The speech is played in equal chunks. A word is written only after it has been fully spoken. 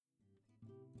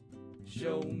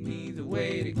Show me the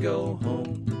way to go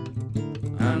home.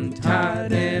 I'm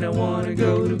tired and I wanna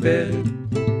go to bed.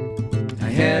 I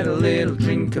had a little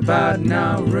drink about an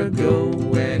hour ago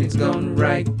and it's gone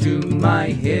right to my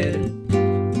head.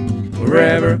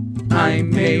 Wherever I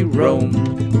may roam,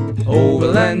 over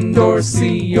land or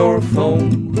sea or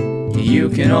foam, you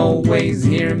can always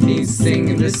hear me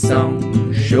singing this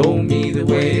song. Show me the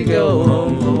way to go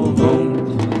home.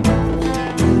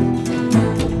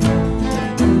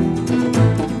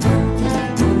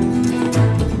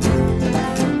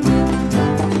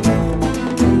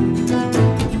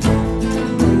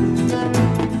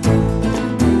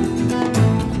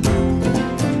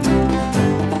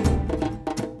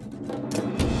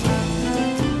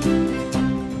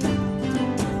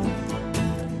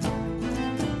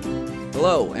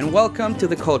 Hello and welcome to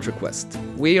the Culture Quest.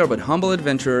 We are but humble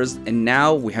adventurers and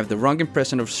now we have the wrong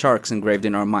impression of sharks engraved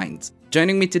in our minds.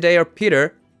 Joining me today are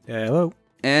Peter. Hello.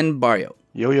 And Barrio.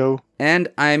 Yo. And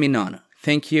I am Inan.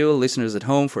 Thank you, listeners at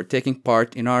home, for taking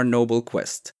part in our noble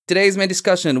quest. Today's main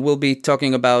discussion will be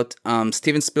talking about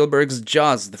Steven Spielberg's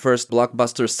Jaws, the first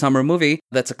blockbuster summer movie.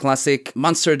 That's a classic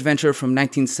monster adventure from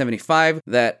 1975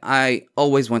 that I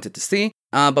always wanted to see.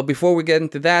 But before we get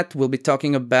into that, we'll be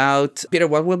talking about... Peter,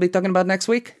 what we'll be talking about next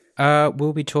week?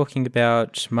 We'll be talking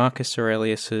about Marcus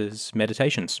Aurelius's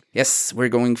Meditations. Yes, we're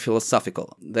going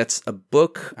philosophical. That's a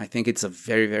book. I think it's a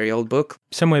very, very old book.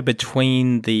 Somewhere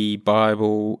between the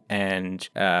Bible and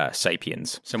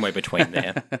Sapiens. Somewhere between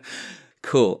there.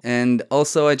 Cool. And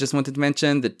also, I just wanted to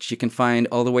mention that you can find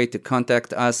all the way to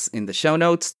contact us in the show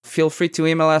notes. Feel free to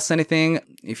email us anything.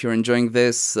 If you're enjoying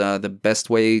this, the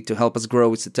best way to help us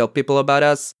grow is to tell people about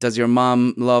us. Does your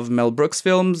mom love Mel Brooks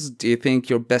films? Do you think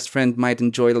your best friend might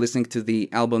enjoy listening to the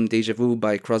album Deja Vu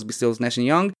by Crosby, Stills, Nash &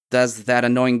 Young? Does that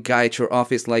annoying guy at your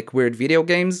office like weird video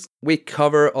games? We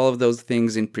cover all of those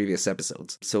things in previous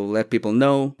episodes, so let people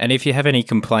know. And if you have any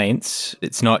complaints,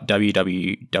 it's not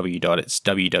www. It's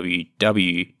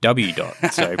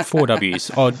www. So 4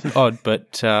 W's. Odd,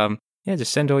 but yeah,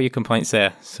 just send all your complaints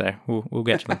there, so we'll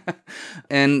get to them.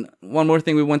 And one more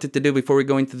thing we wanted to do before we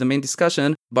go into the main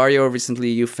discussion. Barrio, recently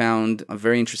you found a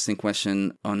very interesting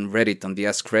question on Reddit, on the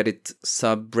Ask Reddit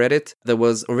subreddit, that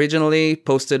was originally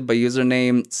posted by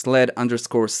username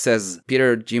sled_says.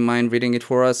 Peter, do you mind reading it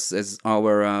for us as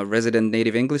our resident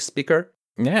native English speaker?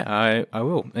 Yeah, I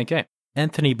will. Okay.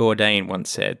 Anthony Bourdain once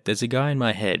said, "There's a guy in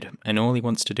my head, and all he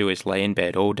wants to do is lay in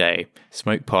bed all day,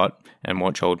 smoke pot, and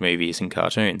watch old movies and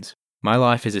cartoons. My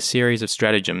life is a series of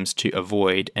stratagems to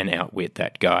avoid and outwit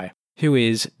that guy. Who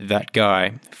is that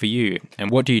guy for you,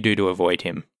 and what do you do to avoid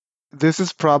him?" This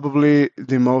is probably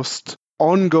the most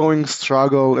ongoing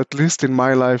struggle, at least in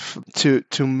my life,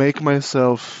 to make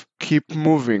myself keep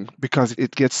moving, because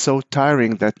it gets so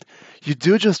tiring that you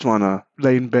do just want to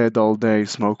lay in bed all day,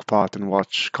 smoke pot, and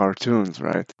watch cartoons,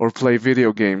 right? Or play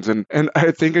video games. And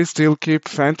I think I still keep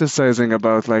fantasizing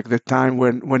about like the time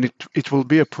when it will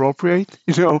be appropriate,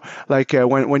 like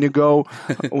when you go,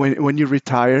 when you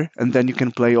retire, and then you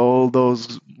can play all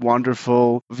those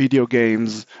wonderful video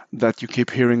games that you keep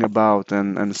hearing about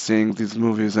and seeing these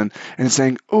movies and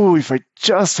saying, oh, if I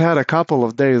just had a couple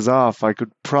of days off, I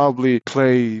could probably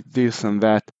play this and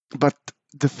that. But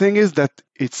the thing is that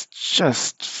it's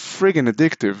just friggin'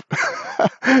 addictive.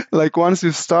 Like once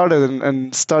you started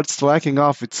and start slacking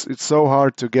off, it's so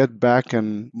hard to get back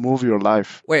and move your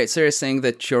life. Wait, so you're saying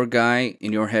that your guy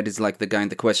in your head is like the guy in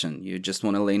the question? You just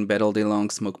want to lay in bed all day long,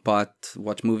 smoke pot,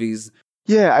 watch movies?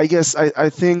 Yeah, I guess I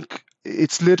think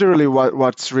it's literally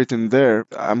what's written there.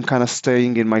 I'm kind of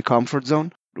staying in my comfort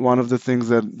zone. One of the things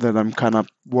that I'm kind of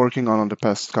working on the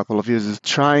past couple of years is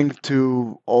trying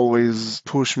to always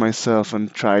push myself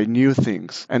and try new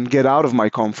things and get out of my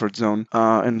comfort zone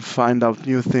and find out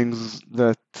new things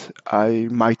that I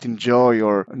might enjoy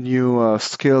or a new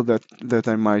skill that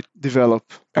I might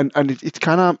develop. And it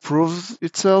kind of proves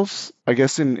itself, I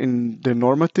guess, in the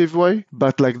normative way,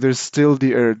 but like there's still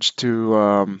the urge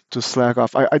to slack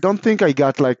off. I don't think I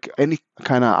got like any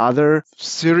kind of other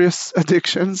serious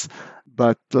addictions,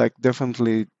 but like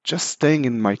definitely just staying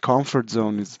in my comfort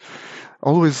zone is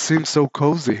always seems so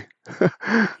cozy.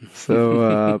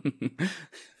 So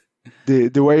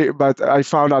the way, but I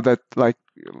found out that like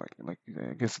I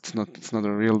guess it's not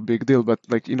a real big deal, but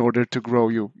like in order to grow,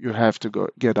 you have to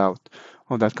get out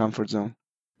of that comfort zone.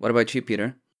 What about you,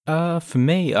 Peter? For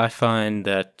me, I find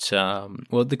that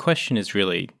the question is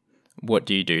really, what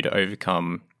do you do to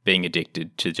overcome being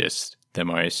addicted to just the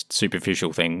most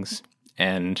superficial things?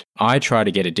 And I try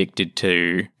to get addicted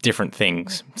to different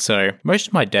things. So most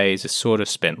of my days are sort of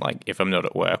spent, like, if I'm not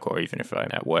at work or even if I'm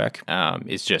at work,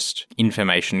 is just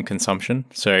information consumption.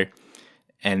 So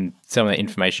and some of the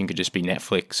information could just be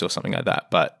Netflix or something like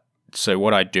that. But so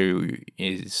what I do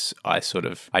is I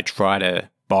try to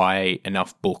buy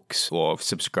enough books or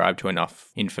subscribe to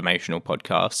enough informational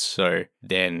podcasts, so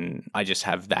then I just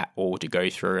have that all to go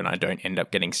through and I don't end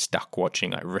up getting stuck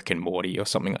watching like Rick and Morty or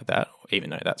something like that, even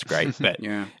though that's great. But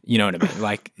Yeah. you know what I mean?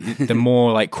 Like the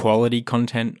more like quality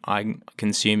content I'm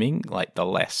consuming, like the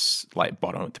less like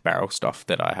bottom of the barrel stuff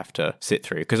that I have to sit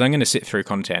through, because I'm going to sit through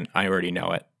content, I already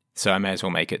know it. So I may as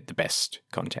well make it the best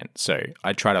content. So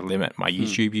I try to limit my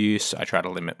YouTube use. I try to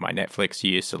limit my Netflix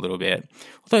use a little bit.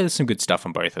 Although there's some good stuff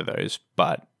on both of those.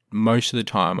 But most of the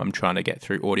time I'm trying to get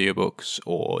through audiobooks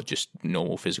or just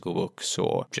normal physical books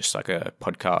or just like a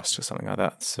podcast or something like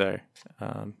that. So,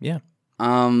 yeah.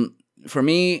 For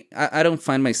me, I don't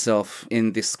find myself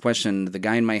in this question. The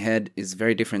guy in my head is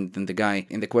very different than the guy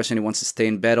in the question who wants to stay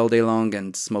in bed all day long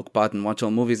and smoke pot and watch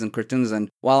all movies and cartoons. And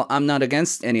while I'm not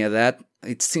against any of that,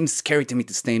 it seems scary to me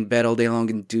to stay in bed all day long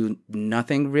and do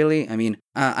nothing, really. I mean,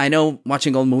 I know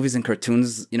watching old movies and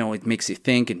cartoons, you know, it makes you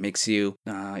think, it makes you,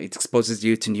 it exposes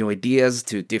you to new ideas,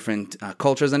 to different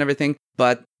cultures and everything.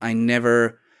 But I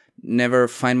never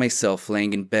find myself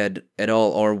laying in bed at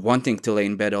all or wanting to lay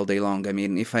in bed all day long. I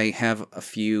mean, if I have a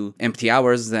few empty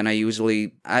hours, then I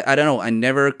usually, I don't know, I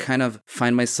never kind of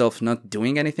find myself not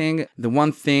doing anything. The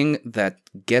one thing that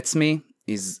gets me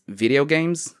is video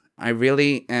games. I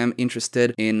really am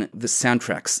interested in the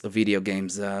soundtracks of video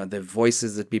games, the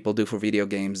voices that people do for video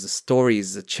games, the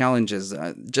stories, the challenges,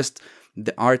 just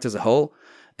the art as a whole.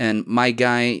 And my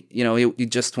guy, you know, he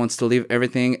just wants to leave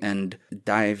everything and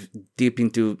dive deep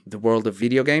into the world of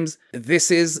video games. This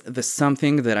is the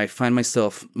something that I find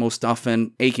myself most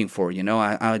often aching for, you know.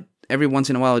 I every once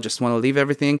in a while, I just want to leave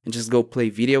everything and just go play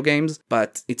video games.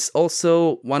 But it's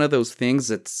also one of those things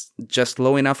that's just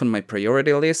low enough on my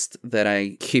priority list that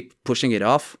I keep pushing it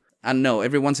off. I don't know,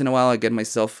 every once in a while I get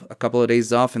myself a couple of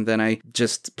days off and then I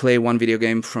just play one video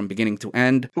game from beginning to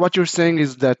end. What you're saying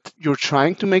is that you're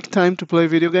trying to make time to play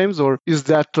video games, or is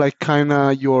that like kind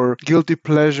of your guilty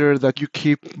pleasure that you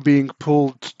keep being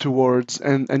pulled towards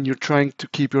and you're trying to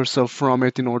keep yourself from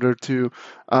it in order to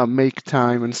make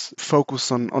time and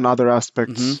focus on other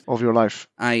aspects of your life?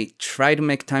 I try to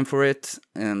make time for it,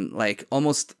 and like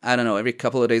almost, I don't know, every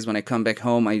couple of days when I come back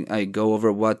home, I go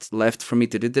over what's left for me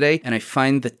to do today, and I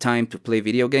find the time to play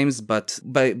video games, but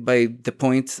by the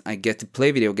point I get to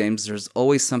play video games, there's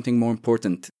always something more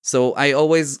important. So I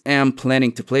always am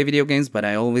planning to play video games, but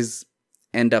I always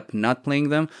end up not playing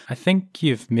them. I think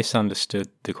you've misunderstood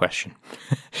the question.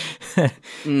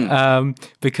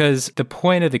 Because the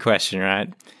point of the question,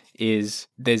 right, is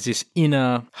there's this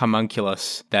inner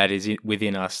homunculus that is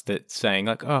within us that's saying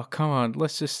like, oh, come on,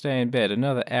 let's just stay in bed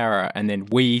another hour. And then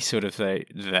we sort of say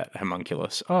that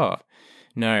homunculus, oh,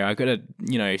 no, I got to,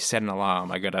 you know, set an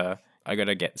alarm. I got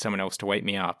to get someone else to wake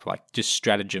me up. Like just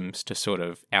stratagems to sort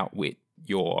of outwit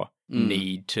your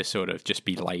need to sort of just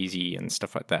be lazy and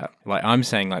stuff like that. Like I'm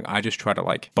saying, like I just try to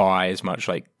like buy as much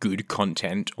like good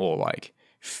content or like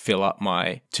fill up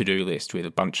my to-do list with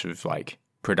a bunch of like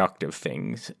productive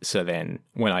things. So then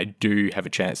when I do have a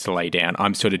chance to lay down,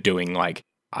 I'm sort of doing like,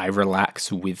 I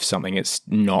relax with something that's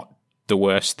not the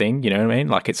worst thing, you know what I mean?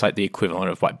 Like it's like the equivalent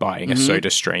of like buying a soda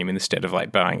stream instead of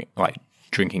like buying like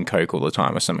drinking Coke all the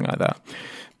time or something like that.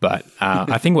 But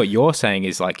I think what you're saying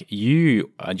is like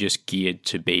you are just geared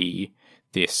to be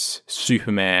this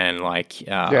Superman, like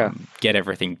get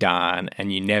everything done,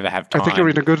 and you never have time. I think you're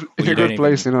in a good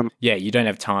place. Yeah, you don't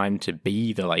have time to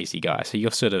be the lazy guy. So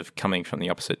you're sort of coming from the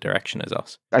opposite direction as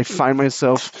us. I find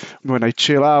myself when I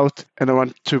chill out and I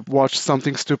want to watch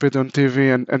something stupid on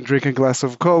TV and drink a glass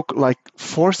of Coke, like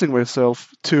forcing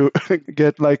myself to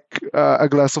get like a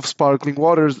glass of sparkling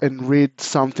waters and read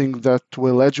something that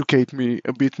will educate me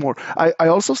a bit more. I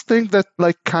also think that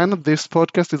like kind of this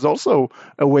podcast is also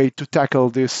a way to tackle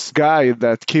this guy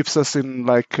that keeps us in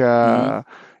like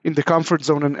in the comfort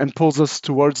zone and pulls us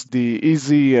towards the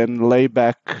easy and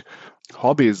laid-back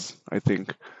hobbies. I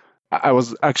think I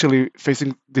was actually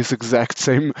facing this exact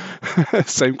same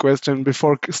question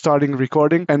before starting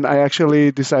recording, and I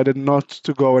actually decided not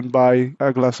to go and buy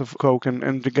a glass of Coke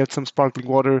and to get some sparkling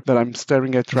water that I'm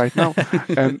staring at right now.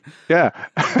 And yeah,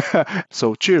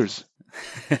 so cheers.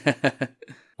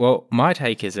 Well, my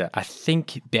take is that I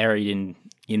think buried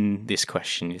in this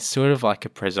question is sort of like a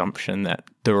presumption that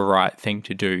the right thing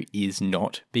to do is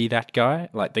not be that guy,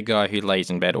 like the guy who lays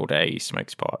in bed all day,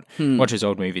 smokes pot, watches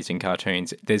old movies and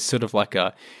cartoons. There's sort of like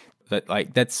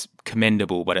that's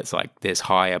commendable, but it's like there's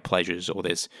higher pleasures or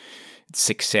there's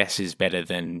success is better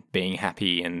than being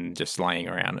happy and just laying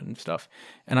around and stuff.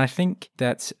 And I think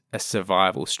that's a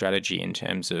survival strategy in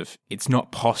terms of it's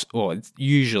not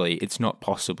usually it's not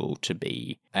possible to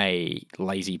be a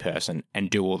lazy person and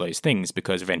do all those things,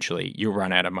 because eventually you'll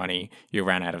run out of money, you'll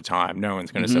run out of time, no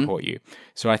one's going to support you.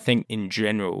 So I think in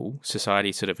general,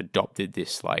 society sort of adopted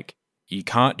this, like, you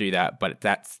can't do that, but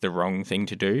that's the wrong thing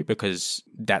to do, because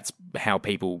that's how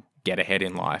people get ahead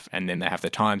in life, and then they have the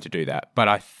time to do that. But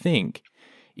I think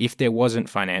if there wasn't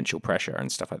financial pressure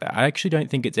and stuff like that, I actually don't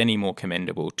think it's any more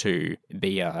commendable to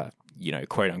be a,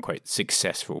 quote unquote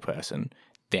successful person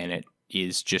than it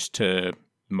is just to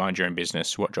mind your own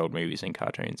business, watch old movies and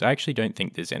cartoons. I actually don't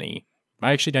think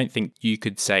you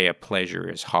could say a pleasure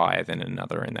is higher than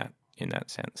another in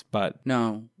that sense. But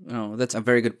no, that's a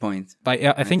very good point. But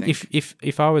I think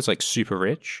if I was like super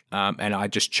rich, and I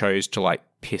just chose to like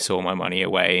piss all my money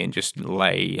away and just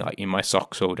lay like in my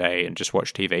socks all day and just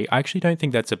watch TV, I actually don't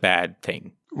think that's a bad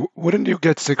thing. Wouldn't you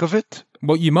get sick of it?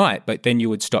 Well, you might, but then you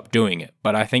would stop doing it.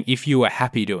 But I think if you were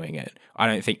happy doing it, I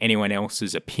don't think anyone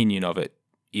else's opinion of it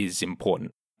is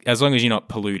important. As long as you're not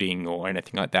polluting or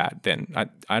anything like that, then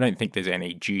I don't think there's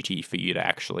any duty for you to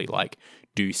actually like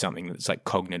do something that's like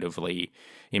cognitively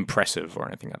impressive or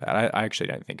anything like that. I actually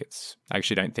don't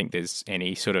think there's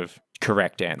any sort of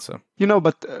correct answer.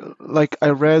 But like I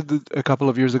read a couple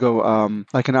of years ago,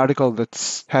 like an article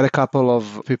that's had a couple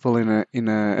of people in a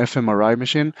fMRI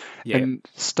machine and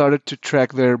started to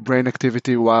track their brain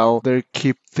activity while they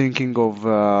keep thinking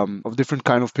of different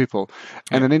kind of people.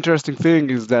 And an interesting thing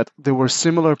is that there were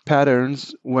similar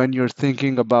patterns when you're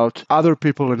thinking about other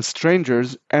people and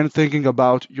strangers and thinking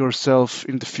about yourself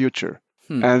in the future.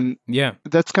 And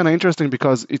that's kind of interesting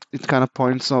because it kind of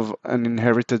points of an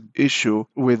inherited issue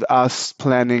with us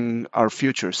planning our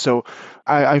future. So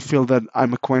I feel that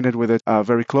I'm acquainted with it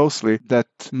very closely, that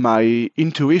my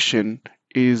intuition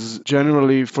is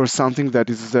generally for something that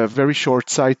is very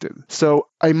short-sighted. So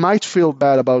I might feel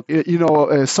bad about,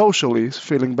 socially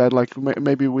feeling bad, like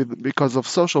maybe because of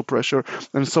social pressure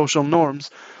and social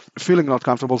norms, feeling not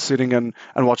comfortable sitting and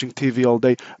watching TV all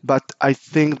day. But I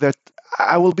think that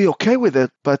I will be okay with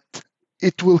it, but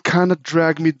it will kind of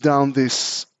drag me down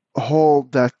this hole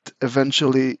that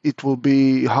eventually it will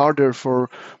be harder for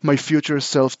my future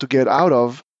self to get out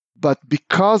of. But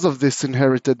because of this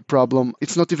inherited problem,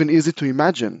 it's not even easy to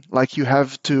imagine. Like, you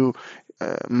have to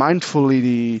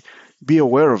mindfully be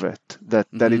aware of it, that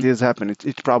it is happening.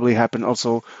 It probably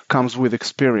also comes with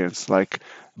experience, like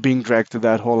being dragged to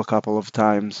that hole a couple of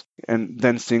times and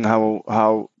then seeing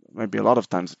how maybe a lot of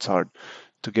times it's hard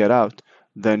to get out,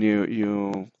 then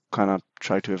you kind of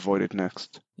try to avoid it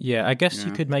next. Yeah, I guess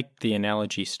you could make the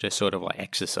analogy to sort of like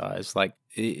exercise. Like,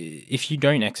 if you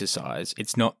don't exercise,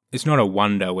 it's not a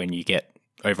wonder when you get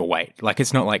overweight. Like,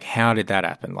 it's not like, how did that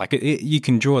happen? Like, you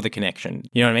can draw the connection.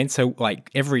 You know what I mean? So, like,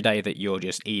 every day that you're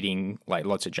just eating like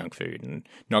lots of junk food and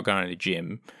not going to the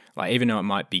gym, like, even though it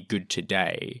might be good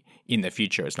today, in the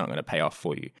future it's not going to pay off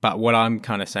for you. But what I'm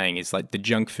kind of saying is, like, the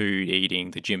junk food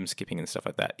eating, the gym skipping and stuff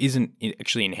like that isn't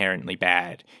actually inherently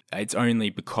bad. It's only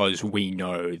because we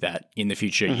know that in the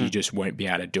future you just won't be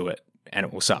able to do it and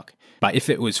it will suck. But if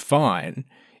it was fine,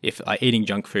 if like eating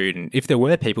junk food, and if there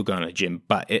were people going to the gym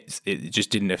but it just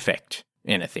didn't affect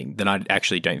anything, then I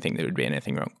actually don't think there would be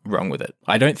anything wrong with it.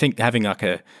 I don't think having like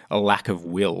a lack of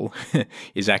will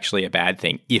is actually a bad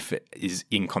thing if it is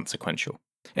inconsequential.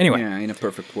 Anyway. Yeah, in a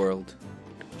perfect world.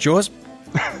 Yours?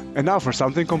 And now for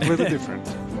something completely different.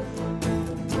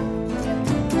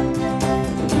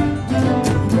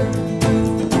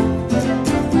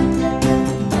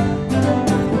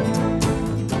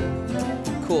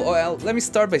 Cool. Well, let me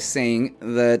start by saying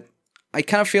that I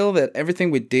kind of feel that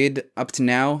everything we did up to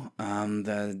now,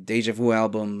 the Deja Vu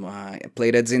album, I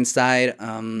played Ed's Inside.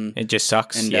 It just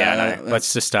sucks. And,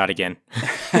 let's just start again.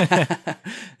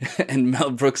 And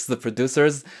Mel Brooks, the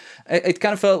producers. It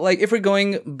kind of felt like if we're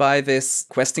going by this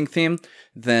questing theme,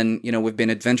 then, we've been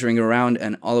adventuring around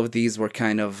and all of these were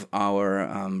kind of our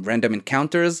random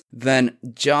encounters. Then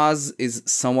Jaws is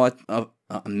somewhat of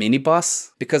a mini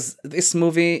boss, because this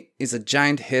movie is a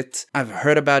giant hit. I've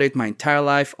heard about it my entire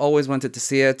life, always wanted to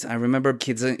see it. I remember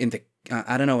kids in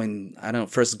the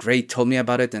first grade told me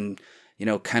about it and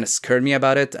kind of scared me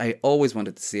about it. I always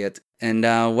wanted to see it, and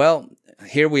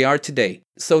here we are today.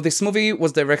 So this movie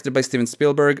was directed by Steven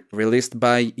Spielberg, released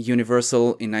by Universal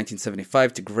in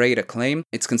 1975 to great acclaim.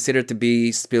 It's considered to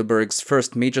be Spielberg's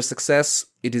first major success.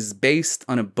 It is based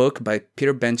on a book by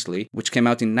Peter Benchley, which came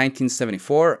out in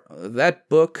 1974. That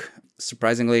book,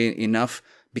 surprisingly enough,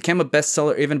 became a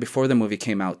bestseller even before the movie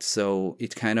came out. So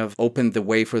it kind of opened the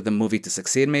way for the movie to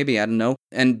succeed, maybe, I don't know.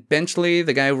 And Benchley,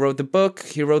 the guy who wrote the book,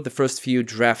 he wrote the first few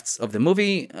drafts of the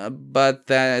movie, but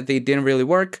they didn't really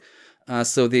work.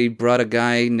 So they brought a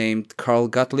guy named Carl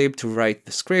Gottlieb to write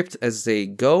the script as they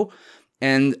go.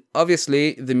 And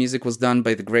obviously, the music was done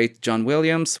by the great John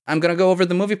Williams. I'm going to go over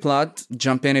the movie plot.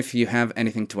 Jump in if you have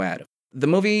anything to add. The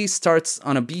movie starts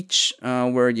on a beach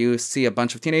where you see a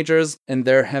bunch of teenagers and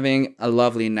they're having a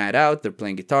lovely night out. They're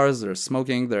playing guitars, they're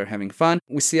smoking, they're having fun.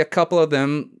 We see a couple of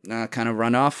them kind of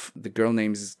run off. The girl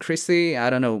name is Chrissy. I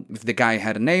don't know if the guy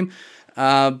had a name.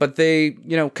 But they,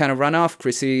 kind of run off.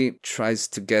 Chrissy tries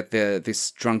to get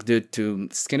this drunk dude to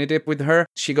skinny dip with her.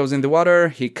 She goes in the water.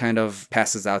 He kind of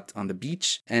passes out on the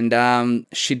beach and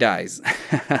she dies.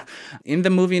 In the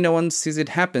movie, no one sees it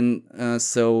happen.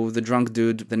 So the drunk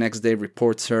dude the next day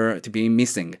reports her to be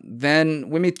missing. Then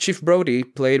we meet Chief Brody,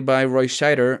 played by Roy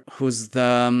Scheider, who's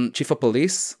the chief of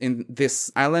police in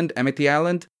this island, Amity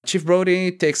Island. Chief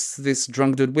Brody takes this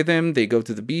drunk dude with him. They go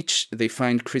to the beach, they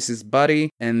find Chris's body,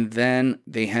 and then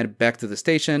they head back to the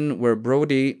station where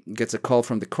Brody gets a call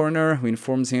from the coroner who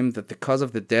informs him that the cause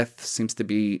of the death seems to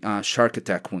be shark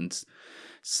attack wounds.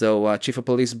 So Chief of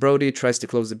Police Brody tries to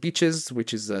close the beaches,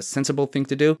 which is a sensible thing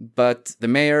to do. But the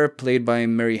mayor, played by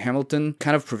Mary Hamilton,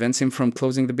 kind of prevents him from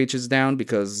closing the beaches down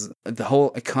because the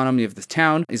whole economy of the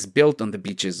town is built on the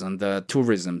beaches, on the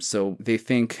tourism. So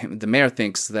the mayor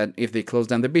thinks that if they close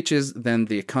down the beaches, then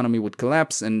the economy would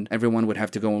collapse and everyone would have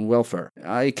to go on welfare.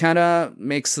 It kind of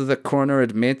makes the coroner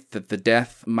admit that the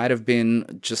death might have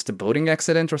been just a boating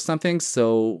accident or something.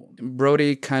 So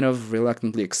Brody kind of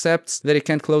reluctantly accepts that he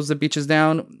can't close the beaches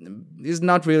down. He's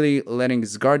not really letting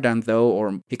his guard down though,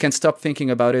 or he can't stop thinking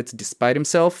about it despite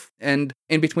himself. And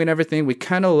in between everything, we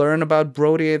kind of learn about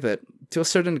Brody that to a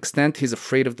certain extent, he's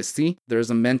afraid of the sea. There's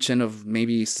a mention of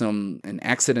maybe an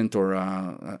accident or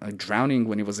a drowning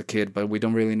when he was a kid, but we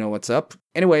don't really know what's up.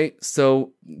 Anyway,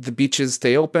 so the beaches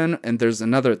stay open and there's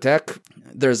another attack.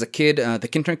 There's a kid, the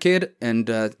Kintner kid, and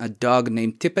a dog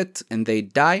named Tippett, and they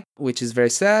die, which is very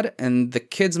sad. And the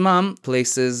kid's mom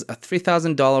places a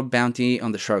 $3,000 bounty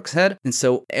on the shark's head. And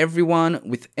so everyone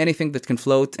with anything that can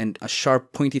float and a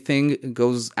sharp, pointy thing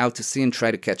goes out to sea and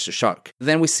try to catch the shark.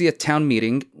 Then we see a town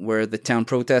meeting where the town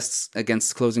protests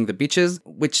against closing the beaches,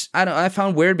 which I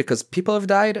found weird because people have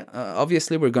died.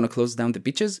 Obviously, we're going to close down the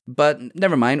beaches, but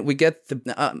never mind. We get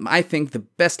I think the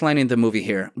best line in the movie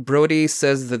here. Brody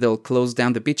says that they'll close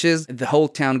down the beaches. The whole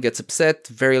town gets upset,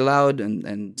 very loud,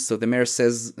 and so the mayor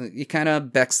says, he kind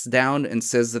of backs down and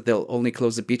says that they'll only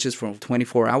close the beaches for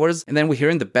 24 hours. And then we hear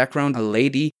in the background a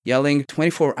lady yelling,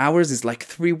 24 hours is like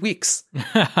 3 weeks.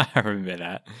 I remember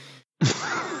that.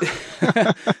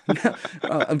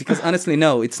 No, because honestly,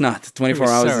 no, it's not. 24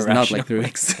 hours is not like 3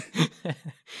 weeks.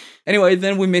 Anyway,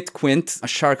 then we meet Quint, a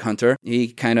shark hunter.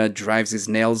 He kind of drives his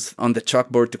nails on the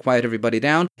chalkboard to quiet everybody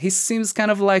down. He seems kind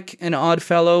of like an odd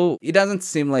fellow. He doesn't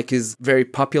seem like he's very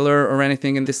popular or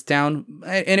anything in this town.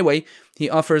 Anyway, he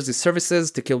offers his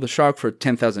services to kill the shark for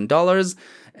 $10,000.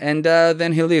 And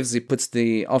then he leaves. He puts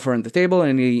the offer on the table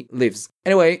and he leaves.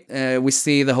 Anyway, we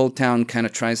see the whole town kind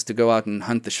of tries to go out and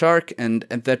hunt the shark. And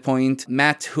at that point,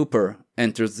 Matt Hooper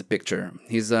enters the picture.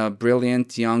 He's a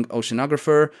brilliant young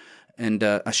oceanographer and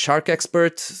a shark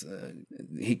expert.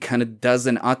 He kind of does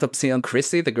an autopsy on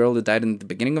Chrissy, the girl that died in the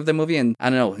beginning of the movie. And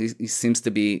I don't know, he seems to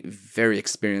be very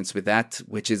experienced with that,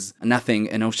 which is nothing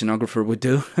an oceanographer would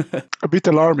do. A bit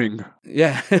alarming.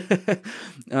 Yeah.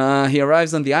 He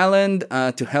arrives on the island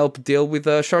to help deal with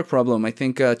the shark problem. I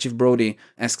think Chief Brody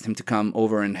asked him to come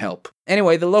over and help.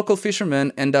 Anyway, the local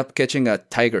fishermen end up catching a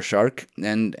tiger shark,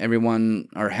 and everyone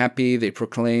are happy. They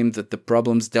proclaim that the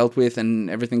problem's dealt with and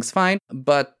everything's fine.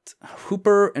 But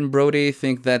Hooper and Brody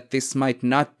think that this might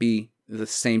not be the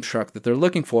same shark that they're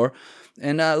looking for.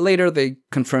 And later they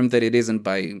confirm that it isn't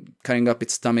by cutting up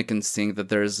its stomach and seeing that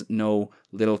there's no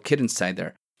little kid inside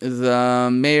there. The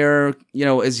mayor,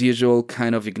 as usual,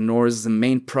 kind of ignores the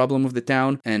main problem of the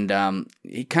town, and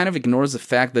he kind of ignores the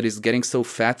fact that he's getting so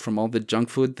fat from all the junk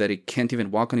food that he can't even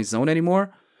walk on his own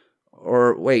anymore.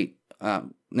 Or wait,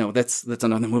 no, that's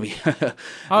another movie.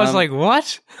 I was like,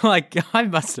 what? Like, I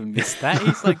must have missed that.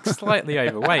 He's like slightly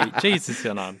overweight. Jesus,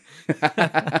 going on.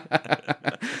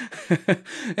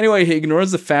 Anyway, he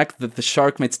ignores the fact that the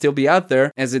shark might still be out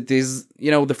there, as it is, the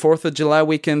 4th of July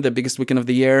weekend, the biggest weekend of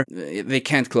the year. They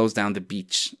can't close down the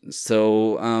beach.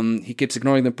 So he keeps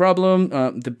ignoring the problem.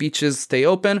 The beaches stay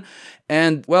open.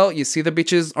 And, well, you see the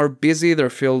beaches are busy. They're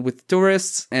filled with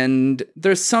tourists. And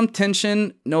there's some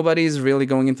tension. Nobody's really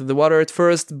going into the water at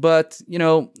first. But,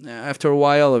 after a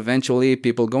while, eventually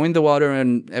people go in the water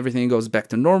and everything goes back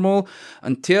to normal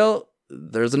until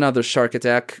there's another shark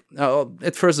attack.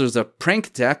 At first there's a prank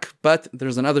attack, but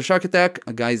there's another shark attack.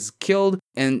 A guy's killed.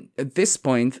 And at this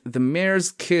point, the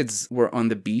mayor's kids were on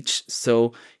the beach,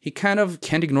 so he kind of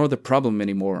can't ignore the problem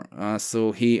anymore.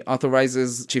 So he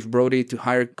authorizes Chief Brody to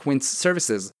hire Quint's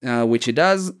services, which he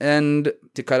does. And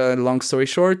to cut a long story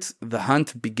short, the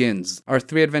hunt begins. Our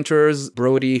three adventurers,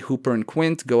 Brody, Hooper, and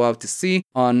Quint, go out to sea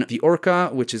on the Orca,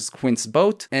 which is Quint's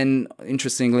boat. And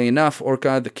interestingly enough,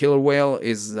 Orca, the killer whale,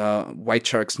 is White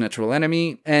Shark's natural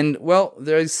enemy. And, well,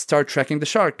 they start tracking the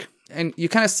shark. And you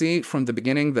kind of see from the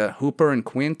beginning that Hooper and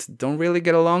Quint don't really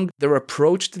get along. Their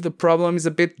approach to the problem is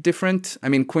a bit different. I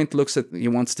mean, Quint he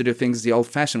wants to do things the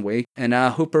old-fashioned way, and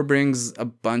Hooper brings a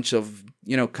bunch of,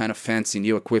 kind of fancy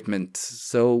new equipment.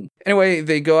 So anyway,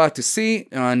 they go out to sea,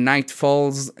 night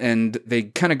falls, and they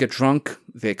kind of get drunk.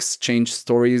 They exchange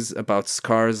stories about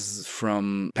scars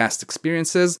from past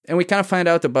experiences, and we kind of find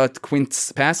out about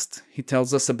Quint's past. He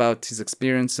tells us about his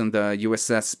experience on the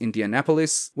USS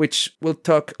Indianapolis, which we'll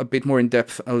talk a bit more in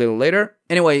depth a little later.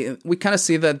 Anyway, we kind of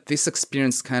see that this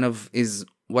experience kind of is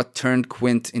what turned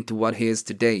Quint into what he is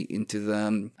today, into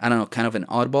the, kind of an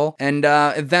oddball. And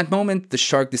at that moment, the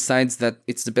shark decides that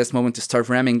it's the best moment to start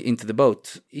ramming into the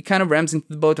boat. He kind of rams into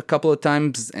the boat a couple of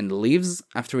times and leaves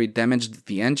after he damaged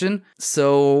the engine.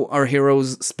 So our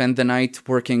heroes spend the night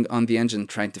working on the engine,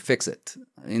 trying to fix it.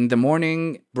 In the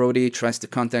morning, Brody tries to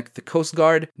contact the Coast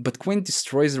Guard, but Quint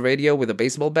destroys the radio with a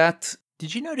baseball bat.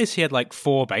 Did you notice he had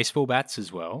 4 baseball bats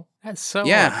as well? That's so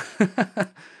Yeah. odd.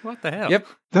 What the hell? Yep.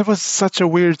 That was such a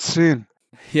weird scene.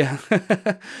 Yeah.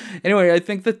 Anyway, I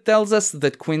think that tells us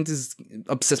that Quint is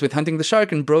obsessed with hunting the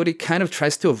shark, and Brody kind of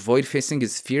tries to avoid facing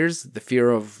his fears, the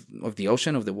fear of the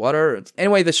ocean, of the water.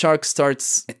 Anyway, the shark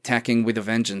starts attacking with a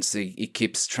vengeance. He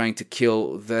keeps trying to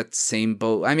kill that same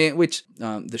boat.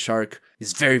 The shark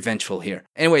is very vengeful here.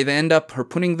 Anyway, they end up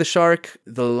harpooning the shark.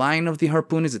 The line of the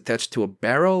harpoon is attached to a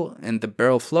barrel, and the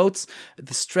barrel floats.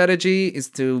 The strategy is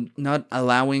to not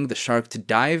allowing the shark to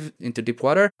dive into deep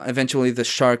water. Eventually, the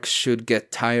shark should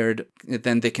get tired,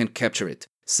 then they can capture it.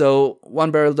 So one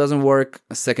barrel doesn't work,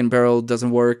 a second barrel doesn't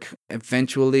work.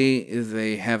 Eventually,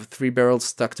 they have 3 barrels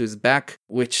stuck to his back,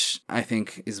 which I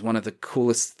think is one of the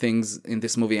coolest things in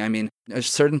this movie. I mean, at a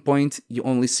certain point, you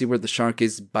only see where the shark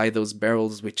is by those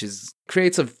barrels, which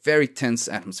creates a very tense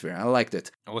atmosphere. I liked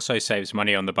it. Also saves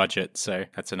money on the budget, so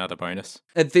that's another bonus.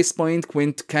 At this point,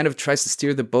 Quint kind of tries to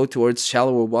steer the boat towards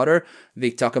shallower water.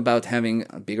 They talk about having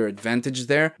a bigger advantage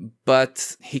there,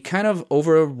 but he kind of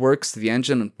overworks the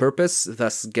engine on purpose,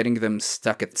 thus getting them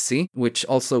stuck at sea, which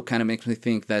also kind of makes me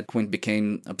think that Quint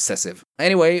became obsessive.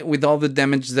 Anyway, with all the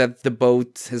damage that the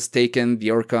boat has taken,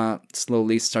 the Orca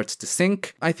slowly starts to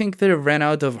sink. I think they ran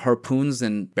out of harpoons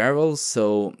and barrels,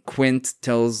 so Quint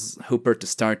tells Hooper to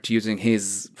start using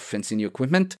his fancy new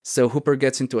equipment. So Hooper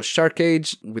gets into a shark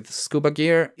cage with scuba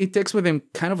gear. He takes with him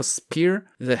kind of a spear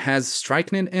that has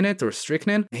strychnine in it, or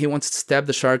strychnine. He wants to stab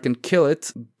the shark and kill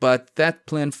it, but that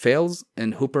plan fails,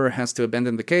 and Hooper has to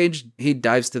abandon the cage. He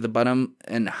dives to the bottom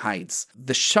and hides.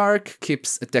 The shark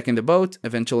keeps attacking the boat,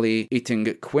 eventually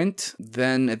eating Quint.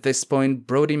 Then at this point,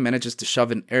 Brody manages to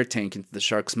shove an air tank into the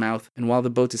shark's mouth, and while the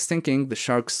boat is sinking, the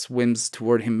shark swims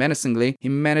toward him menacingly. He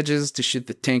manages to shoot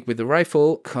the tank with the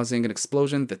rifle, causing an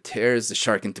explosion that tears the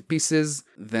shark into pieces.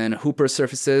 Then Hooper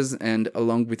surfaces, and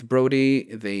along with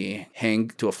Brody, they hang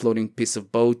to a floating piece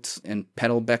of boat and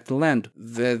paddle back to land.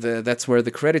 That's where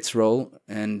the credits roll,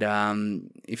 and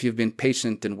if you've been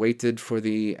patient and waited for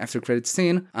the after credits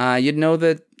scene, you'd know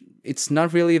that it's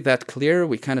not really that clear.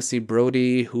 We kind of see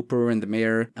Brody, Hooper, and the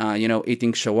mayor,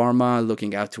 eating shawarma,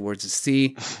 looking out towards the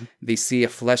sea. They see a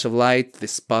flash of light. They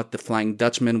spot the Flying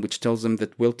Dutchman, which tells them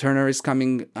that Will Turner is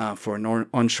coming for an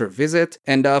onshore visit.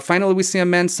 And finally, we see a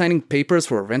man signing papers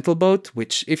for a rental boat,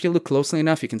 which, if you look closely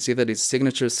enough, you can see that his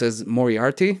signature says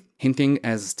Moriarty, hinting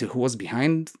as to who was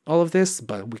behind all of this,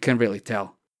 but we can't really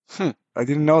tell. I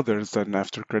didn't know there's an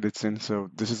after credit scene, so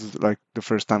this is the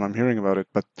first time I'm hearing about it,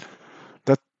 but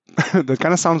that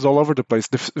kind of sounds all over the place.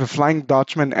 The Flying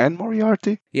Dutchman and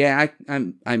Moriarty? Yeah,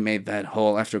 I made that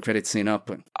whole after credit scene up.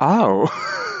 Oh.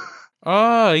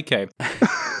 Oh, okay.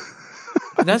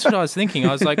 That's what I was thinking.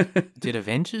 I was like, did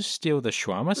Avengers steal the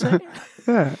shawarma scene?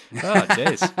 Yeah. Oh,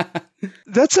 jeez.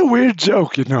 That's a weird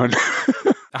joke,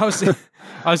 I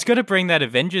was going to bring that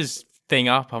Avengers thing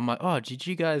up. I'm like, oh, did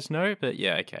you guys know? But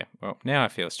yeah, okay. Well, now I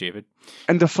feel stupid.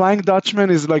 And the Flying Dutchman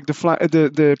is like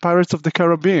the Pirates of the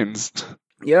Caribbean.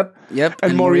 Yep.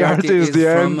 And Moriarty is the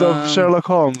end of Sherlock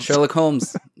Holmes. Sherlock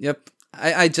Holmes. Yep.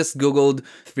 I just Googled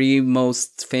 3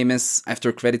 most famous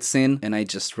after credit scene, and I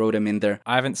just wrote them in there.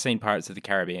 I haven't seen Pirates of the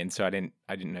Caribbean, so I didn't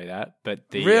know that. But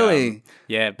the Really?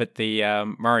 but the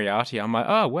Moriarty, I'm like,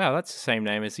 oh wow, that's the same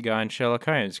name as the guy in Sherlock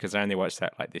Holmes, because I only watched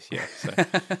that like this year. So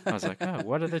I was like, oh,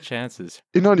 what are the chances?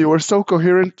 You were so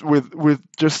coherent with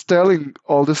just telling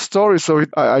all the stories, so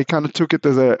I kind of took it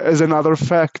as another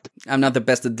fact. I'm not the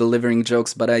best at delivering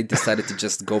jokes, but I decided to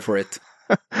just go for it.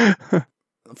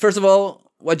 First of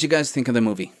all, what do you guys think of the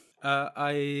movie?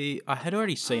 I had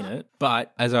already seen it,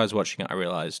 but as I was watching it, I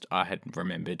realized I had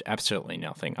remembered absolutely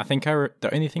nothing. I think the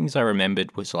only things I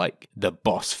remembered was like the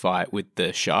boss fight with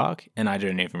the shark, and I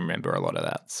don't even remember a lot of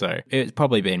that. So it's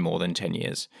probably been more than 10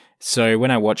 years. So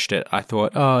when I watched it, I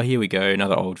thought, oh, here we go,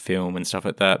 another old film and stuff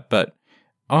like that. But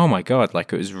oh my God,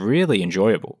 like it was really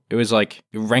enjoyable. It was like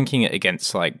ranking it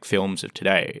against like films of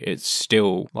today. It's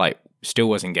still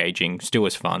was engaging, still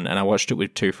was fun. And I watched it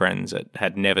with 2 friends that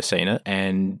had never seen it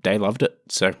and they loved it.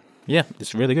 So yeah,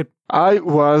 it's really good. I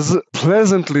was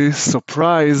pleasantly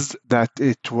surprised that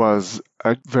it was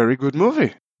a very good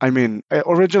movie. I mean,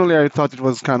 originally I thought it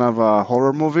was kind of a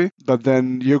horror movie, but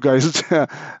then you guys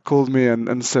called me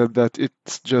and said that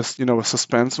it's just, a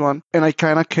suspense one. And I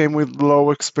kind of came with low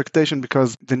expectation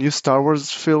because the new Star Wars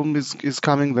film is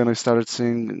coming. Then I started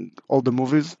seeing all the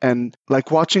movies, and like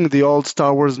watching the old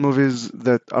Star Wars movies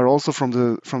that are also from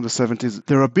the 70s,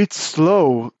 they're a bit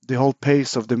slow. The whole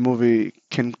pace of the movie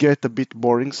can get a bit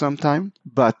boring sometimes,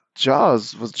 but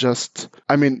Jaws was just,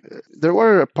 I mean, there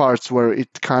were parts where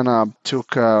it kind of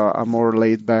took a more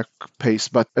laid-back pace,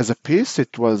 but as a piece,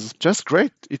 it was just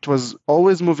great. It was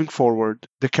always moving forward.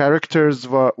 The characters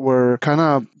were kind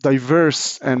of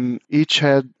diverse, and each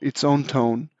had its own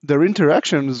tone. Their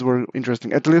interactions were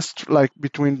interesting, at least like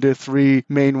between the 3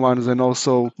 main ones and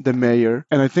also the mayor.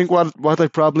 And I think what I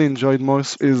probably enjoyed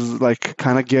most is like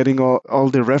kind of getting all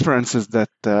the references that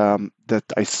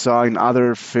I saw in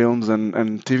other films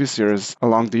and TV series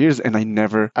along the years, and I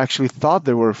never actually thought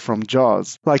they were from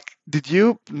Jaws. Like, did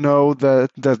you know that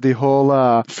the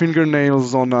whole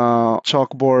fingernails on a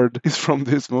chalkboard is from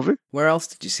this movie? Where else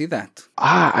did you see that?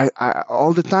 I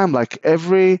all the time, like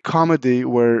every comedy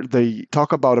where they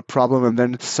talk about a problem and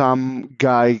then some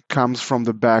guy comes from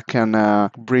the back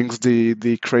and brings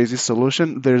the crazy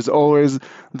solution, there's always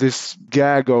this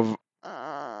gag of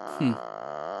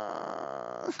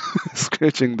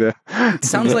scratching there. It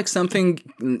sounds like something,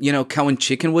 Cow and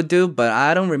Chicken would do, but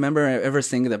I don't remember ever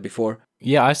seeing that before.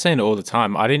 Yeah, I've seen it all the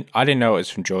time. I didn't know it was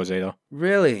from Jaws either.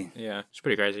 Really? Yeah, it's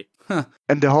pretty crazy. Huh.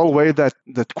 And the whole way that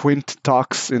Quint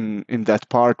talks in that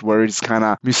part where it's kind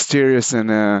of mysterious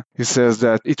and he says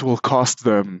that it will cost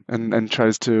them and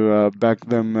tries to back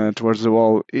them towards the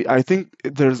wall. I think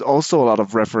there's also a lot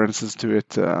of references to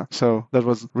it. So that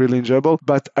was really enjoyable.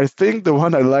 But I think the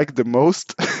one I like the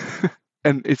most,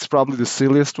 and it's probably the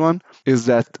silliest one, is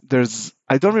that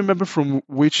I don't remember from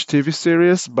which TV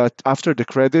series, but after the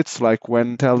credits, like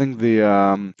when telling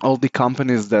the all the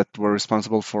companies that were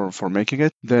responsible for making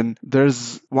it, then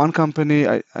there's one company,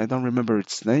 I don't remember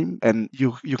its name, and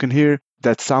you can hear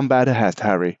that some bad hat,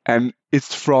 Harry, and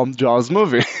it's from Jaws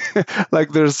movie.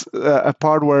 Like there's a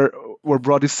part where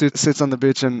Brody sits on the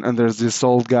beach and there's this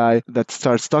old guy that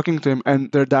starts talking to him, and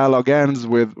their dialogue ends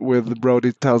with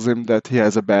Brody tells him that he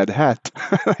has a bad hat.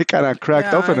 I kind of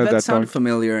cracked open at that That sounds point.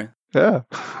 familiar. Yeah.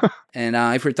 And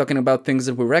if we're talking about things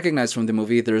that we recognize from the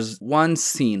movie, there's one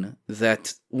scene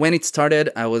that when it started,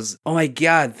 I was, oh my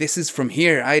God, this is from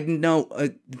here. I didn't know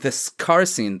the scar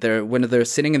scene there when they're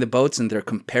sitting in the boats and they're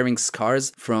comparing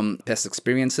scars from past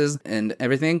experiences and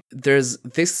everything. There's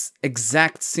this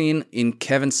exact scene in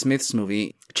Kevin Smith's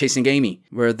movie, Chasing Amy,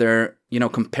 where they're,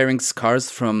 comparing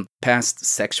scars from past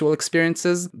sexual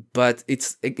experiences, but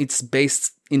it's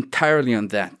based entirely on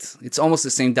that. It's almost the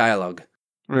same dialogue.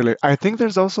 Really, I think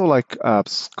there's also like a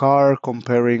Scar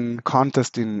comparing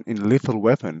contest in Lethal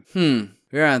Weapon.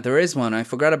 Yeah, there is one. I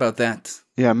forgot about that.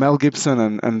 Yeah, Mel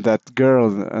Gibson and that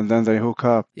girl, and then they hook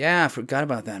up. Yeah, I forgot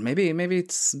about that. Maybe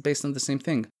it's based on the same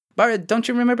thing. But don't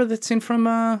you remember that scene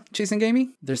from Chasing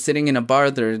Amy? They're sitting in a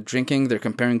bar, they're drinking, they're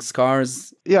comparing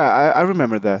scars. Yeah, I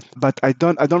remember that, but I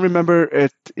don't remember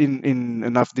it in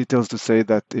enough details to say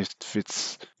that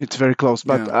it's very close.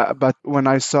 But Yeah. But when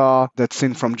I saw that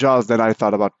scene from Jaws, then I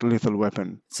thought about Lethal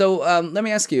Weapon. So let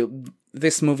me ask you,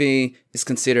 this movie is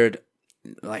considered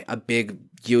like a big,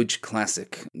 huge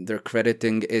classic. They're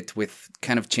crediting it with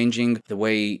kind of changing the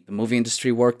way the movie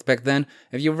industry worked back then.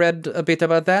 Have you read a bit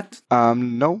about that?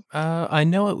 No. I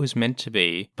know it was meant to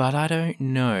be, but I don't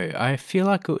know. I feel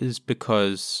like it was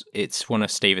because it's one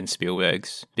of Steven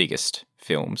Spielberg's biggest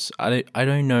films. I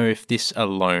don't know if this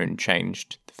alone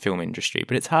changed the film industry,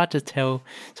 but it's hard to tell.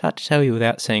 It's hard to tell you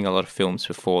without seeing a lot of films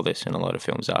before this and a lot of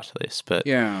films after this. But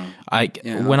Yeah.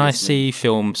 when I see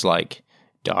films like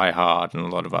Die Hard and a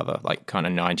lot of other like kind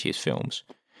of 90s films,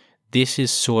 this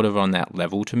is sort of on that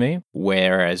level to me,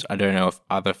 whereas I don't know if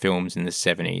other films in the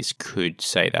 70s could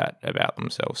say that about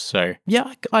themselves. So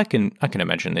yeah, I can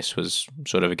imagine this was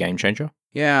sort of a game changer.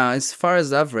 Yeah, as far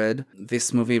as I've read,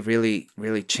 this movie really,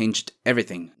 really changed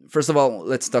everything. First of all,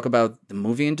 let's talk about the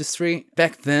movie industry.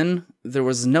 Back then, there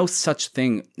was no such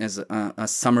thing as a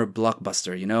summer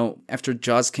blockbuster, you know? After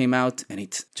Jaws came out and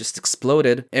it just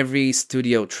exploded, every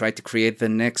studio tried to create the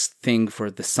next thing for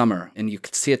the summer. And you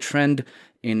could see a trend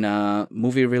in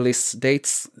movie release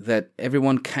dates that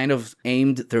everyone kind of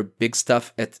aimed their big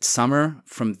stuff at summer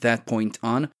from that point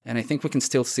on. And I think we can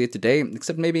still see it today,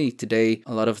 except maybe today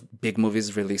a lot of big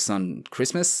movies release on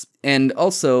Christmas. And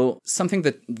also, something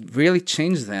that really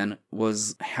changed then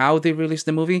was how they released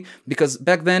the movie. Because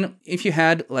back then, if you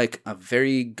had like a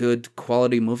very good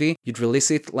quality movie, you'd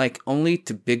release it like only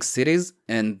to big cities,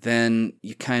 and then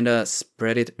you kind of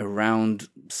spread it around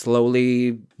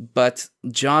slowly. But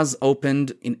Jaws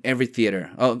opened in every theater.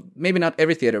 Oh, maybe not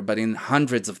every theater, but in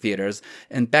hundreds of theaters.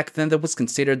 And back then, that was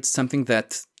considered something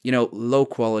that, you know, low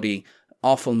quality,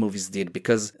 awful movies did,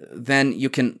 because then you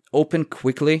can open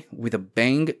quickly with a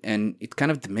bang and it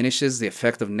kind of diminishes the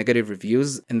effect of negative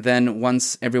reviews. And then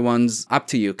once everyone's up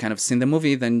to you, kind of seen the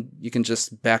movie, then you can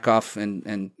just back off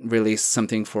and release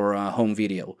something for home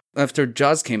video. After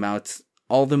Jaws came out,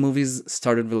 all the movies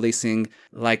started releasing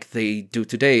like they do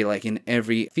today, like in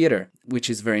every theater,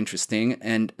 which is very interesting.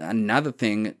 And another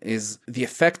thing is the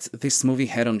effect this movie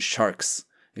had on sharks.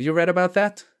 Have you read about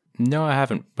that? No, I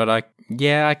haven't, but I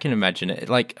can imagine it.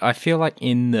 Like, I feel like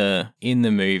in the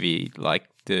movie, like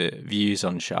the views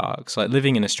on sharks, like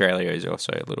living in Australia is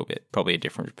also a little bit probably a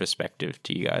different perspective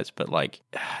to you guys, but like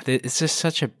it's just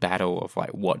such a battle of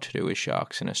like what to do with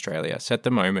sharks in Australia. So at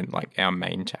the moment, like our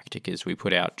main tactic is we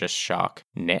put out just shark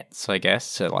nets, I guess.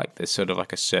 So like there's sort of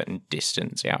like a certain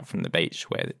distance out from the beach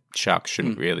where sharks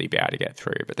shouldn't really be able to get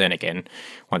through. But then again,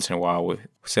 once in a while we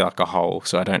see like a hole,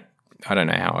 so I don't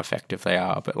know how effective they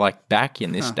are, but like back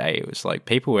in this day, it was like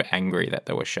people were angry that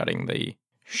they were shutting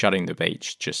the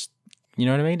beach. Just, you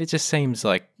know what I mean? It just seems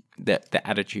like that the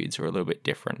attitudes are a little bit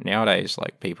different nowadays.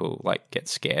 Like people like get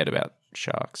scared about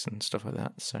sharks and stuff like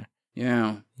that. So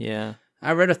yeah.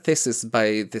 I read a thesis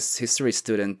by this history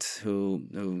student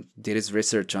who did his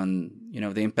research on, you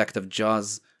know, the impact of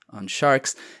Jaws on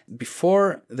sharks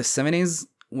before the 70s.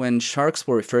 When sharks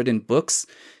were referred in books,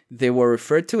 they were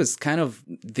referred to as kind of,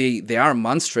 they are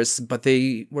monstrous, but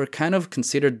they were kind of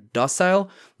considered docile.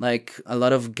 Like a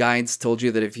lot of guides told you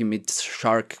that if you meet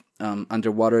shark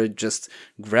underwater, just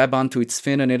grab onto its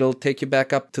fin and it'll take you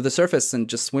back up to the surface and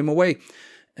just swim away.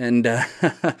 And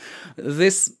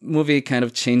this movie kind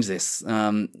of changed this.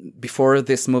 Before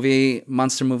this movie,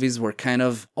 monster movies were kind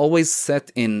of always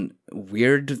set in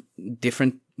weird,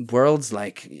 different worlds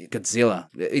like Godzilla.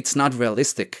 It's not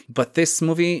realistic. But this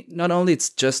movie, not only it's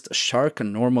just a shark, a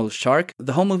normal shark,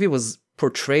 the whole movie was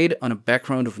portrayed on a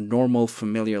background of normal,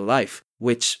 familiar life,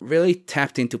 which really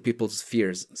tapped into people's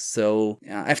fears. So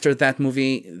after that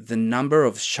movie, the number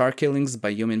of shark killings by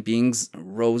human beings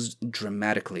rose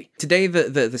dramatically. Today,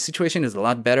 the situation is a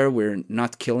lot better. We're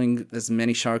not killing as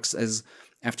many sharks as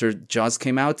after Jaws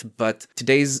came out, but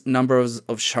today's numbers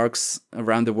of sharks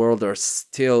around the world are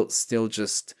still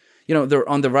just, you know, they're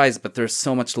on the rise, but they're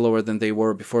so much lower than they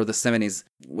were before the 70s,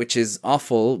 which is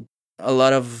awful. A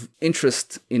lot of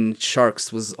interest in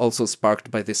sharks was also sparked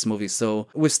by this movie. So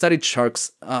we've studied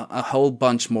sharks a whole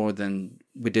bunch more than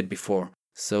we did before.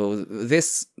 So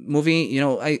this movie, you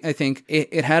know, I think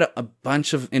it had a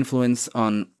bunch of influence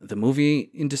on the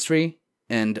movie industry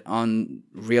and on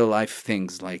real life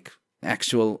things like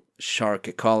actual shark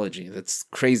ecology. That's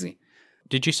crazy.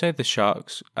 Did you say the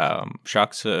sharks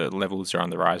levels are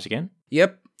on the rise again?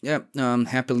 Yep.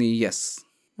 Happily, yes.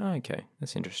 Oh, okay,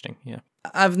 that's interesting. Yeah.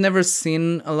 I've never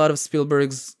seen a lot of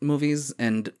Spielberg's movies,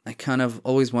 and I kind of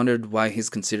always wondered why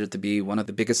he's considered to be one of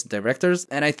the biggest directors.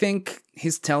 And I think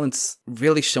his talents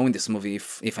really show in this movie,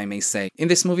 if I may say. In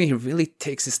this movie, he really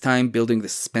takes his time building the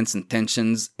suspense and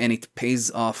tensions, and it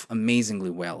pays off amazingly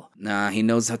well. He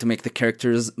knows how to make the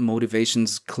characters'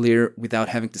 motivations clear without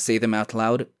having to say them out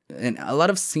loud. And a lot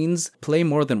of scenes play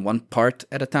more than one part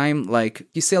at a time. Like,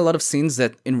 you see a lot of scenes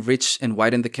that enrich and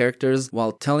widen the characters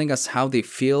while telling us how they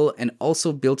feel and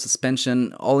also build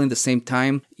suspension all in the same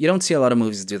time. You don't see a lot of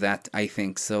movies do that, I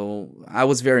think. So I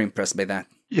was very impressed by that.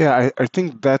 Yeah, I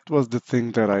think that was the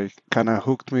thing that I kind of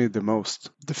hooked me the most.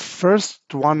 The first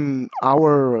 1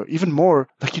 hour, or even more,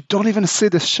 like you don't even see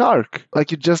the shark.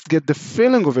 Like you just get the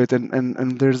feeling of it,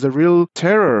 and there's a real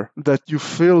terror that you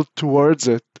feel towards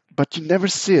it, but you never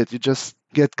see it. You just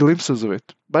get glimpses of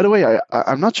it. By the way,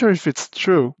 I'm not sure if it's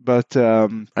true, but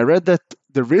I read that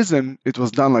the reason it was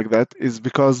done like that is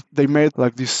because they made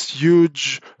like this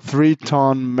huge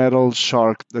 3-ton metal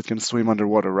shark that can swim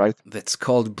underwater, right? That's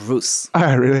called Bruce.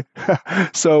 Ah, really?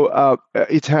 So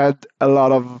it had a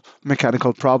lot of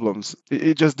mechanical problems.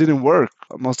 It just didn't work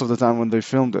most of the time when they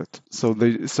filmed it. So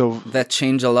That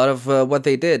changed a lot of what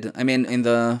they did. I mean, in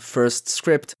the first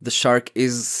script, the shark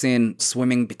is seen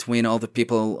swimming between all the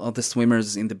people, all the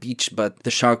swimmers in the beach, but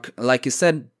the shark, like you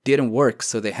said, didn't work,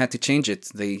 so they had to change it.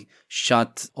 They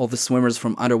shot all the swimmers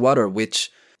from underwater,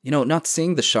 which, not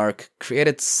seeing the shark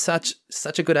created such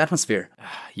a good atmosphere.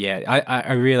 Yeah,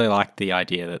 I really liked the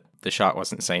idea that the shark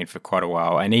wasn't seen for quite a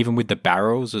while. And even with the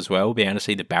barrels as well, being able to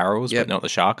see the barrels, Yep. but not the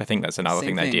shark. I think that's another Same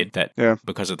thing they thing. did, that Yeah.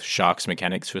 because of the shark's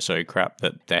mechanics were so crap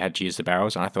that they had to use the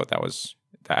barrels. And I thought that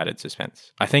added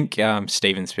suspense. I think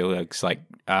Steven Spielberg's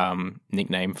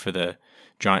nickname for the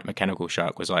giant mechanical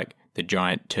shark was like the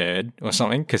giant turd or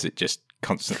something, because it just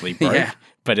constantly broke. Yeah.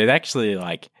 But it actually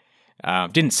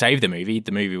didn't save the movie.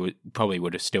 The movie probably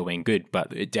would have still been good,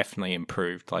 but it definitely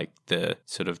improved like the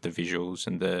sort of the visuals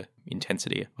and the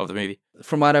intensity of the movie.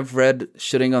 From what I've read,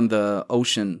 shooting on the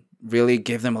ocean really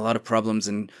gave them a lot of problems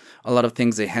and a lot of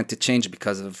things they had to change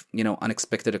because of,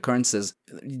 unexpected occurrences.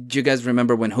 Do you guys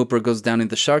remember when Hooper goes down in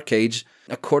the shark cage?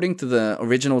 According to the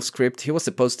original script, he was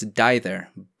supposed to die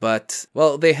there. But,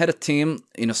 well, they had a team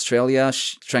in Australia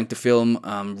trying to film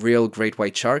real great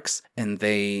white sharks. And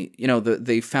they,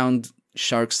 they found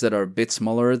sharks that are a bit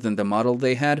smaller than the model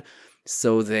they had.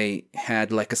 So they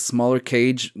had like a smaller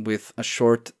cage with a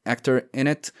short actor in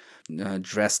it,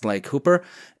 dressed like Hooper,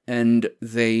 and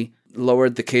they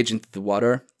lowered the cage into the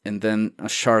water, and then a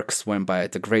shark swam by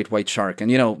it, a great white shark.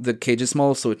 And the cage is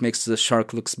small, so it makes the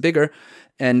shark looks bigger.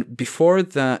 And before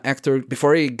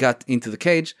he got into the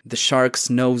cage, the shark's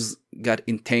nose got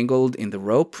entangled in the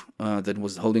rope that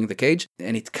was holding the cage,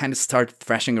 and it kind of started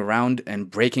thrashing around and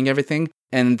breaking everything.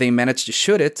 And they managed to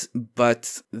shoot it,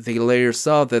 but they later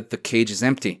saw that the cage is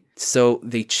empty. So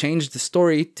they changed the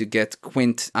story to get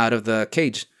Quint out of the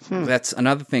cage. That's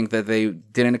another thing that they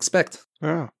didn't expect.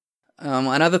 yeah.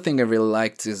 Another thing I really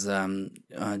liked is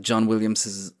John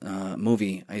Williams'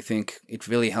 movie. I think it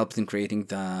really helped in creating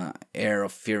the air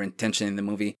of fear and tension in the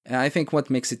movie. And I think what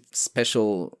makes it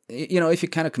special, if you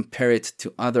kind of compare it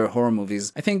to other horror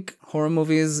movies, I think horror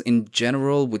movies in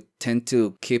general would tend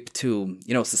to keep to,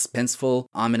 suspenseful,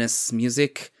 ominous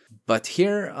music. But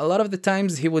here, a lot of the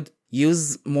times he would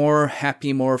use more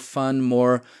happy, more fun,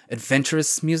 more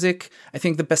adventurous music. I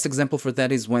think the best example for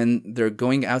that is when they're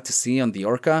going out to sea on the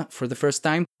Orca for the first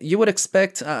time. You would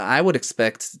expect, I would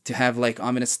expect, to have like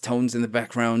ominous tones in the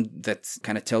background that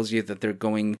kind of tells you that they're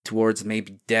going towards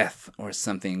maybe death or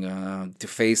something, to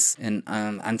face an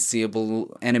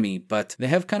unseeable enemy. But they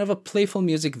have kind of a playful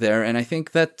music there, and I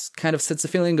think that kind of sets the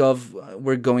feeling of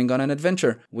we're going on an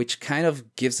adventure, which kind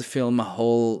of gives the film a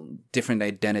whole different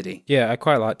identity. Yeah, I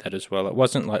quite like that as well. It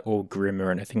wasn't like all grim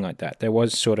or anything like that. There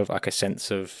was sort of like a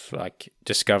sense of like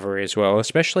discovery as well,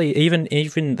 especially even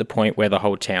the point where the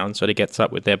whole town sort of gets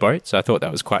up with their boats. I thought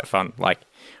that was quite fun. Like,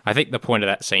 I think the point of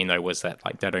that scene though was that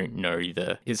like they don't know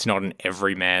it's not an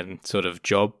everyman sort of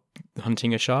job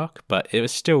hunting a shark, but it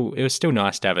was still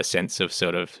nice to have a sense of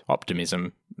sort of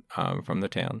optimism from the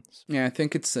towns. Yeah, I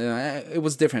think it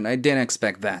was different. I didn't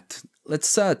expect that.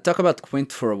 Let's talk about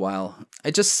Quint for a while.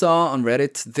 I just saw on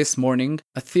Reddit this morning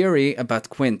a theory about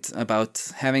Quint,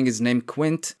 about having his name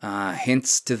Quint,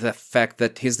 hints to the fact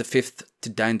that he's the fifth to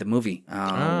die in the movie,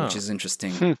 which is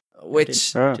interesting.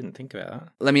 Which, Didn't think about that.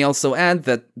 let me also add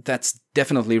that that's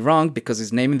definitely wrong because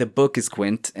his name in the book is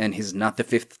Quint and he's not the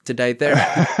fifth to die there.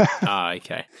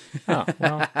 Okay. Oh,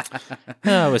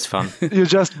 well, it was fun. You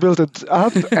just built it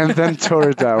up and then tore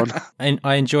it down. And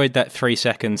I enjoyed that 3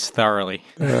 seconds thoroughly.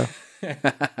 Yeah.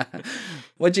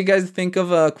 What do you guys think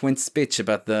of Quint's speech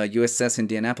about the USS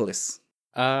Indianapolis?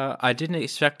 I didn't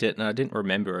expect it, and I didn't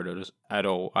remember it at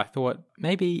all. I thought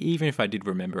maybe even if I did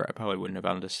remember it, I probably wouldn't have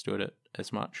understood it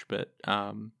as much. But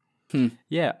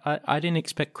yeah, I didn't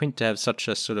expect Quint to have such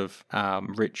a sort of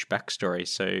rich backstory.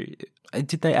 So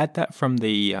did they add that from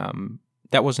the...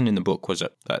 that wasn't in the book, was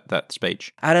it, that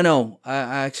speech? I don't know. I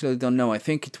actually don't know. I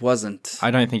think it wasn't.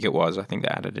 I don't think it was. I think they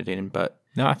added it in, but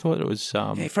No, I thought it was...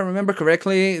 If I remember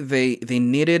correctly, they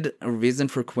needed a reason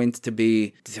for Quint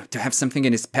to have something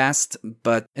in his past,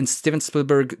 and Steven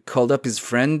Spielberg called up his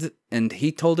friend, and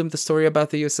he told him the story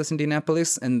about the USS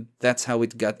Indianapolis, and that's how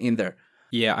it got in there.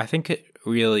 Yeah, I think it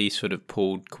really sort of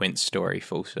pulled Quint's story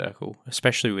full circle,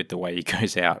 especially with the way he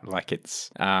goes out. Like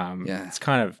it's kind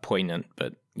of poignant,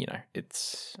 but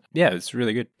it's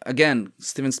really good. Again,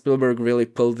 Steven Spielberg really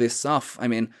pulled this off. I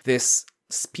mean, this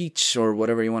speech or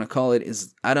whatever you want to call it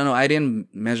is, I don't know, I didn't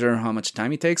measure how much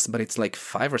time it takes, but it's like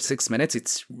 5 or 6 minutes.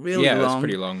 It's really long. Yeah, it's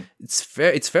pretty long.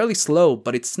 It's fairly slow,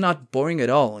 but it's not boring at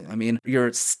all. I mean,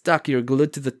 you're stuck, you're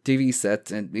glued to the TV set,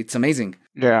 and it's amazing.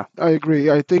 Yeah, I agree.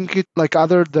 I think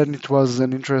other than it was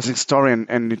an interesting story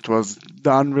and it was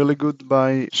done really good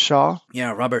by Shaw.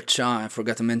 Yeah, Robert Shaw, I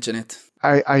forgot to mention it.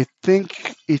 I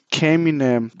think it came in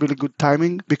a really good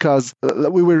timing because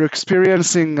we were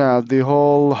experiencing the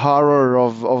whole horror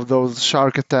of those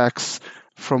shark attacks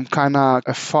from kind of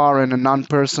afar in a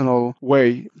non-personal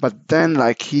way. But then,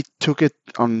 he took it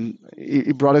on,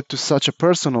 he brought it to such a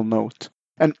personal note.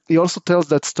 And he also tells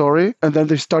that story, and then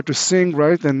they start to sing,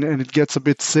 right? And it gets a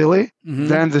bit silly. Mm-hmm.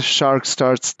 Then the shark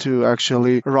starts to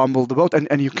actually rumble the boat,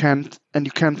 and you can't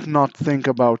not think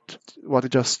about what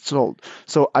it just told.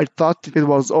 So I thought it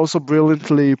was also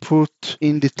brilliantly put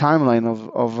in the timeline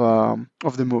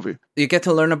of the movie. You get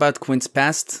to learn about Quint's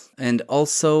past, and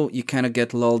also you kind of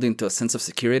get lulled into a sense of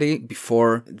security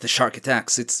before the shark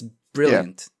attacks. It's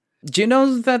brilliant. Yeah. Do you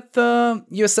know that the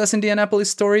USS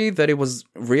Indianapolis story, that it was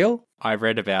real? I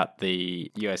read about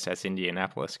the USS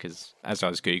Indianapolis because as I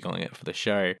was Googling it for the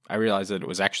show, I realized that it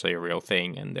was actually a real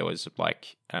thing. And there was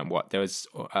there was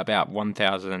about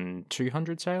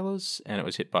 1,200 sailors, and it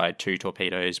was hit by 2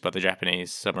 torpedoes by the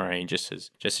Japanese submarine, just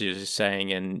as you were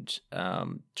saying. And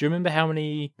do you remember how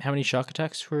many shark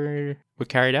attacks were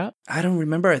carried out? I don't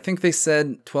remember. I think they said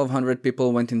 1,200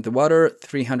 people went in the water,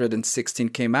 316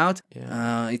 came out.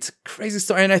 Yeah. It's a crazy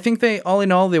story. And I think they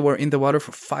were in the water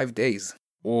for 5 days.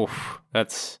 Oof,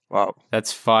 that's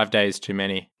 5 days too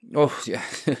many. Oh, yeah.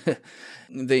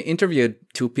 They interviewed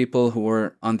 2 people who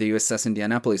were on the USS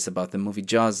Indianapolis about the movie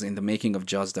Jaws in the making of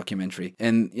Jaws documentary.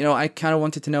 And, I kind of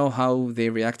wanted to know how they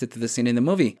reacted to the scene in the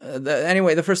movie.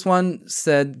 Anyway, the first one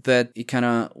said that he kind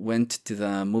of went to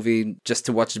the movie just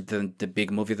to watch the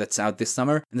big movie that's out this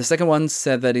summer. And the second one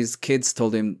said that his kids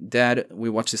told him, "Dad, we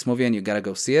watched this movie and you gotta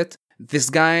go see it."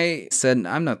 This guy said,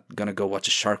 "I'm not going to go watch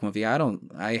a shark movie.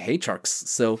 I hate sharks."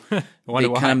 So they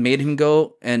kind of made him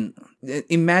go. And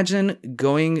imagine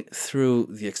going through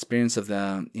the experience of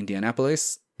the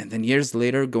Indianapolis and then years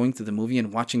later going to the movie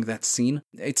and watching that scene.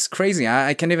 It's crazy.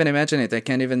 I can't even imagine it. I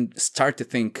can't even start to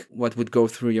think what would go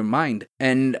through your mind.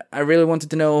 And I really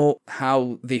wanted to know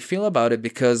how they feel about it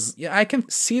because I can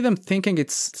see them thinking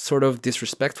it's sort of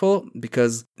disrespectful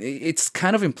because it's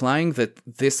kind of implying that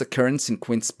this occurrence in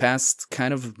Quint's past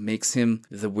kind of makes him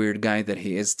the weird guy that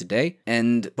he is today.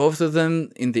 And both of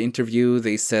them in the interview,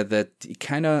 they said that he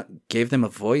kind of gave them a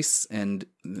voice and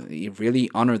he really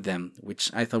honored them,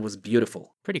 which I thought was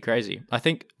beautiful. Pretty crazy. I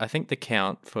think the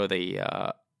count for the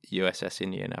USS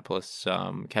Indianapolis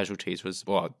casualties was,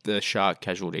 the shark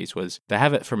casualties was, they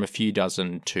have it from a few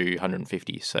dozen to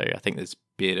 150. So I think there's a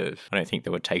bit of, I don't think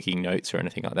they were taking notes or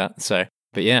anything like that. So,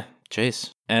 but yeah,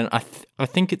 jeez. And I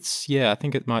think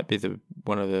it might be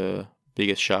one of the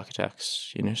biggest shark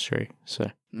attacks in history.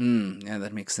 So yeah,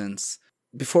 that makes sense.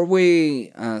 Before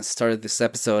we started this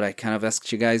episode, I kind of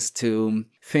asked you guys to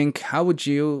think, how would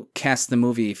you cast the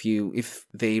movie if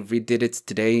they redid it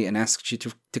today and asked you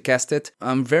to cast it?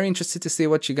 I'm very interested to see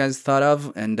what you guys thought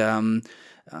of, and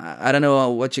I don't know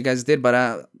what you guys did,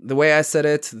 but the way I said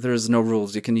it, there's no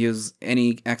rules. You can use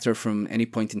any actor from any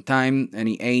point in time,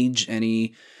 any age,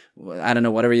 I don't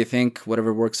know, whatever you think,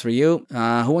 whatever works for you.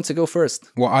 Who wants to go first?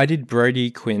 Well, I did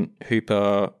Brody, Quint,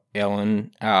 Hooper,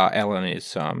 Ellen. Ellen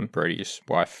is Brody's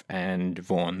wife, and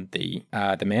Vaughn, the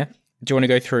mayor. Do you want to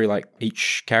go through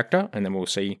each character, and then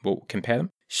we'll compare them?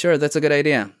 Sure, that's a good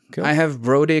idea. Cool. I have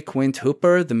Brody, Quint,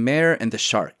 Hooper, the mayor, and the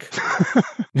shark.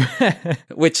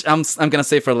 Which I'm gonna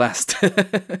say for last.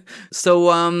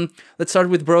 So let's start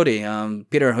with Brody.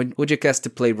 Peter, who'd you cast to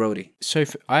play Brody? So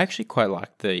I actually quite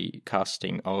liked the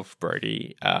casting of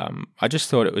Brody. I just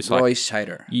thought it was Roy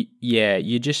Scheider.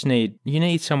 You just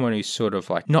need someone who's sort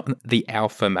of not the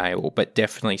alpha male, but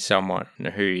definitely someone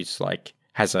who's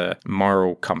has a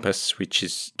moral compass, which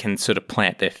can sort of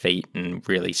plant their feet and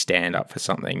really stand up for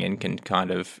something, and can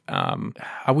kind of,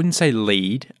 I wouldn't say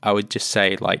lead, I would just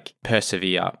say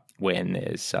persevere when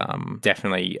there's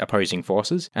definitely opposing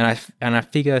forces. And I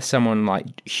figure someone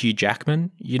like Hugh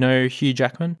Jackman, you know Hugh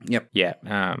Jackman? Yep.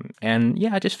 Yeah. And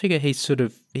yeah, I just figure he's sort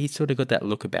of got that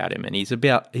look about him, and he's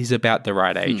about the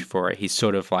right age for it. He's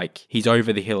sort of like, he's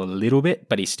over the hill a little bit,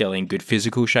 but he's still in good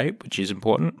physical shape, which is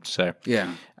important. So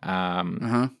Yeah.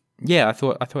 yeah, I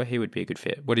thought he would be a good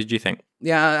fit. What did you think?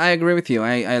 Yeah, I agree with you.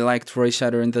 I liked Roy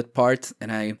Scheider in that part,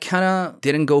 and I kind of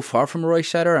didn't go far from Roy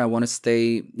Scheider. I want to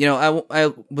stay,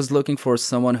 I was looking for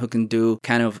someone who can do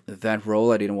kind of that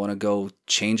role. I didn't want to go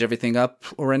change everything up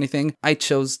or anything. I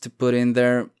chose to put in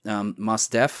there Mos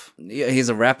Def. He's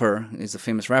a rapper. He's a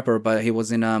famous rapper, but he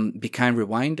was in Be Kind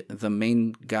Rewind, the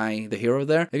main guy, the hero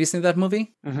there. Have you seen that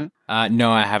movie? Mm-hmm.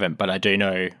 No, I haven't, but I do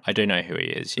know who he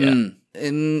is, yeah.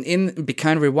 In Be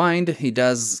Kind Rewind, he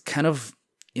does kind of,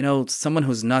 someone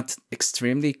who's not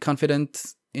extremely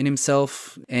confident in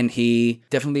himself, and he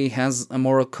definitely has a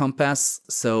moral compass.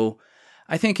 So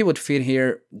I think he would fit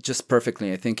here just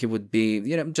perfectly. I think he would be,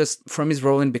 just from his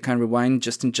role in Be Kind Rewind,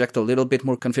 just inject a little bit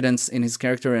more confidence in his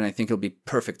character, and I think he'll be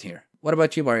perfect here. What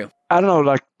about you, Mario? I don't know,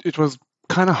 like, it was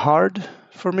kind of hard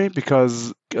for me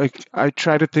because I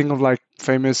try to think of like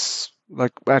famous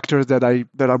like actors that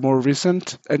are more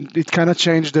recent, and it kind of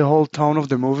changed the whole tone of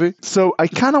the movie. So I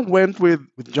kind of went with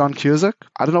John Cusack.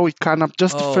 I don't know, it kind of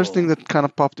just the first thing that kind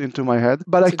of popped into my head,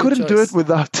 but I couldn't do it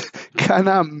without kind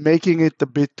of making it a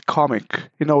bit comic.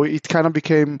 It kind of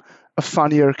became a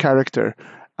funnier character.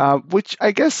 Which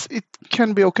I guess it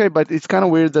can be okay, but it's kind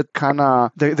of weird that kind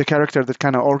of the character that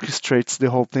kind of orchestrates the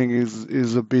whole thing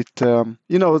is a bit,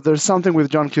 there's something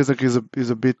with John Cusack is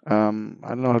a bit, I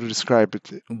don't know how to describe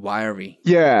it. Wiry.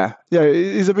 Yeah,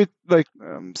 he's a bit like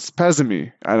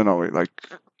spasmy. I don't know, like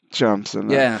jumps and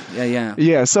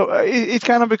yeah. So it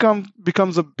kind of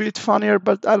becomes a bit funnier,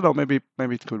 but I don't know, maybe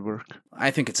it could work. I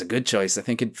think it's a good choice. I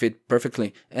think it fit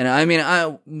perfectly. And I mean,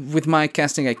 with my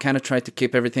casting, I kind of tried to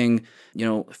keep everything,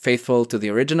 faithful to the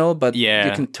original, but you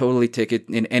can totally take it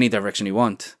in any direction you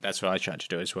want. That's what I tried to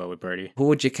do as well with Brody. Who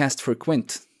would you cast for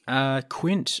Quint?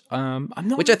 Quint, I'm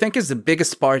not... Which I think is the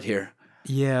biggest part here.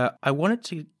 Yeah, I wanted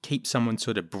to keep someone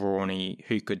sort of brawny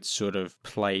who could sort of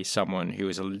play someone who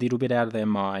was a little bit out of their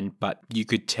mind, but you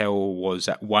could tell was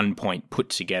at one point put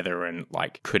together and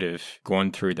like could have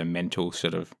gone through the mental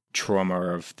sort of trauma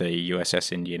of the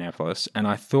USS Indianapolis. And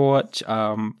I thought,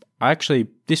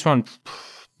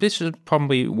 this is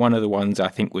probably one of the ones I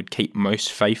think would keep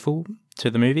most faithful to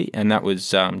the movie, and that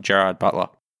was Gerard Butler.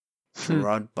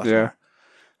 Gerard Butler. Yeah.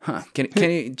 Huh. Do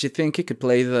you think he could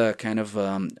play the kind of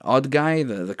odd guy,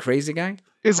 the crazy guy?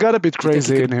 He's got a bit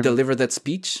crazy he in him. Deliver that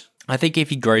speech? I think if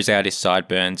he grows out his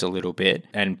sideburns a little bit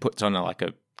and puts on a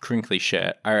crinkly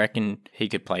shirt, I reckon he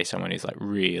could play someone who's like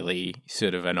really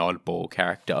sort of an oddball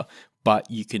character.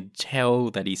 But you can tell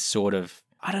that he's sort of,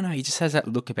 I don't know, he just has that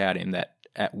look about him that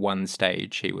at one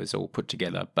stage he was all put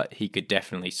together, but he could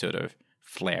definitely sort of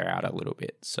flare out a little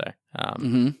bit. So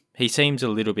he seems a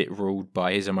little bit ruled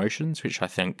by his emotions, which I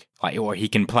think, or he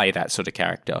can play that sort of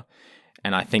character.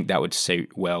 And I think that would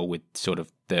suit well with sort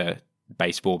of the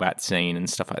baseball bat scene and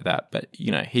stuff like that. But,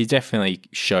 he definitely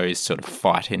shows sort of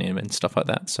fight in him and stuff like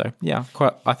that. So, yeah,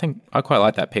 I think I quite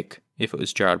like that pick. If it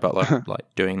was Gerard Butler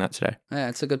doing that today. Yeah,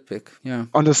 it's a good pick. Yeah.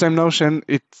 On the same notion,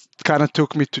 it kind of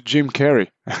took me to Jim Carrey,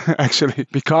 actually,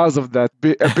 because of that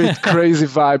a bit crazy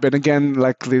vibe. And again,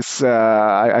 like this,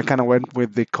 I kind of went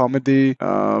with the comedy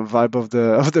vibe of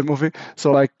the movie.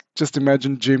 So like, just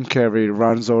imagine Jim Carrey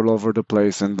runs all over the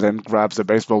place and then grabs a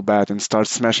baseball bat and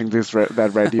starts smashing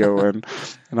that radio and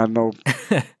I don't know.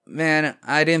 Man,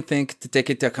 I didn't think to take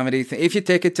it to a comedy thing. If you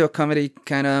take it to a comedy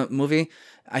kind of movie,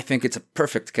 I think it's a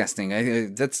perfect casting.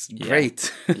 That's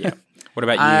great. Yeah. What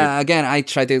about you? Again, I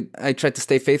tried to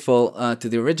stay faithful to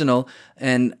the original,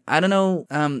 and I don't know.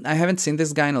 I haven't seen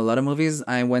this guy in a lot of movies.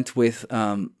 I went with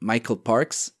Michael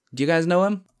Parks. Do you guys know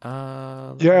him?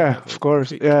 Yeah, of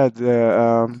course. Yeah,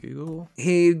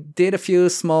 he did a few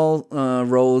small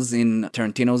roles in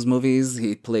Tarantino's movies.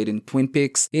 He played in Twin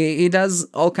Peaks. He does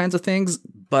all kinds of things,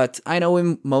 but I know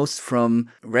him most from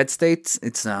Red State.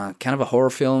 It's kind of a horror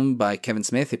film by Kevin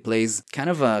Smith. He plays kind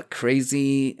of a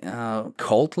crazy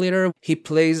cult leader. He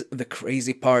plays the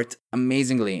crazy part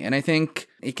amazingly, and I think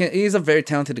he's a very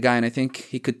talented guy, and I think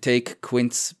he could take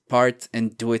Quint's part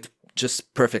and do it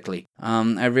just perfectly.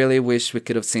 I really wish we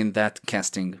could have seen that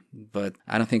casting, but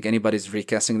I don't think anybody's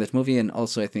recasting that movie, and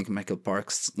also I think Michael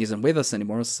Parks isn't with us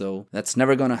anymore, so that's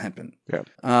never gonna happen. Yeah.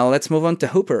 Let's move on to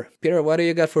Hooper. Peter, what do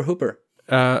you got for Hooper?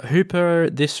 Hooper,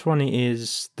 this one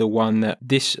is the one that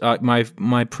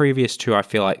my previous two I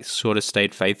feel like sort of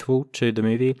stayed faithful to the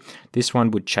movie. This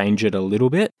one would change it a little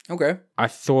bit. Okay. I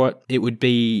thought it would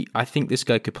be, I think this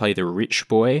guy could play the rich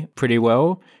boy pretty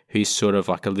well, who's sort of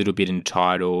like a little bit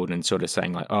entitled and sort of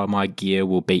saying like, oh, my gear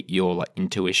will beat your like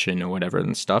intuition or whatever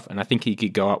and stuff. And I think he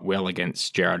could go up well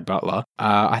against Gerard Butler.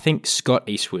 I think Scott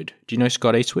Eastwood. Do you know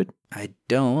Scott Eastwood? I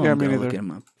don't. Yeah, I'm me gonna neither. look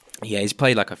him up. Yeah, he's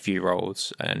played like a few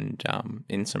roles and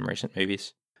in some recent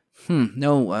movies.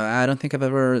 No, I don't think I've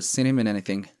ever seen him in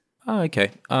anything. Oh,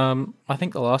 okay. I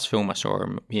think the last film I saw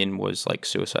him in was like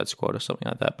Suicide Squad or something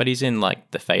like that. But he's in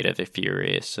like The Fate of the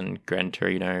Furious and Gran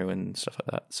Torino and stuff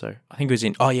like that. So I think he was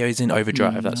in. Oh yeah, he's in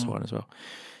Overdrive. That's the one as well.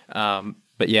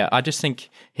 But yeah, I just think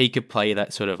he could play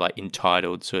that sort of like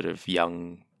entitled sort of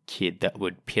young kid that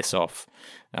would piss off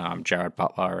Gerard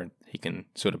Butler, and he can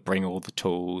sort of bring all the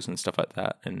tools and stuff like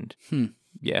that. And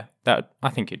yeah, that I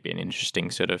think it'd be an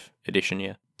interesting sort of addition.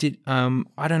 Yeah. Did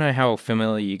I don't know how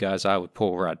familiar you guys are with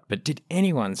Paul Rudd, but did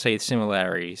anyone see the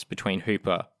similarities between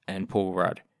Hooper and Paul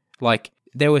Rudd? Like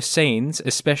there were scenes,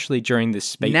 especially during this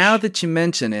speech. Now that you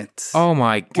mention it, Oh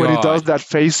my god! When he does that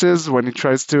faces, when he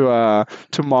tries to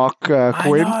mock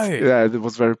Quint, know. yeah, it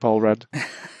was very Paul Rudd.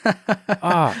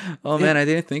 oh man, I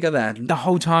didn't think of that. The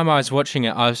whole time I was watching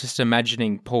it, I was just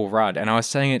imagining Paul Rudd, and I was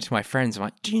saying it to my friends. I'm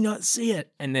like, "Do you not see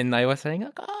it?" And then they were saying,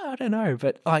 like, "Oh, I don't know,"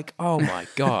 but like, oh my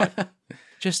god.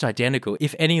 Just identical.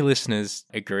 If any listeners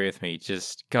agree with me,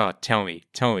 just God, tell me.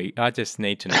 I just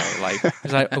need to know. Like,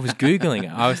 'cause I was googling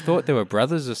it. I thought they were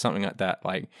brothers or something like that.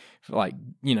 Like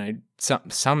you know,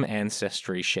 some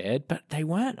ancestry shared, but they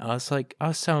weren't. I was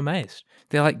so amazed.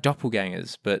 They're like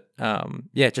doppelgangers. But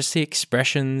yeah, just the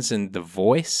expressions and the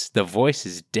voice. The voice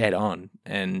is dead on.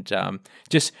 And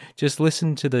just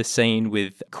listen to the scene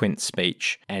with Quint's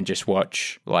speech and just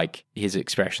watch like his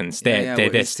expressions. They're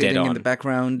he's dead sitting on in the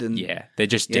background, and yeah, they're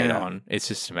just dead Yeah. on. It's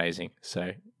just amazing.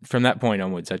 So from that point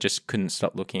onwards, I just couldn't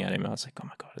stop looking at him. I was like, oh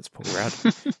my God, it's Paul Rudd.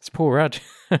 It's Paul Rudd.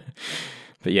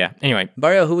 But yeah, anyway.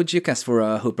 Barrio, who would you cast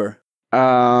for Hooper?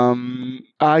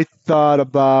 I thought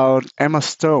about Emma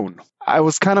Stone. I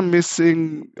was kind of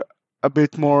missing a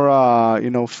bit more,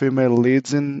 female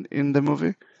leads in the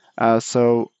movie.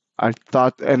 So I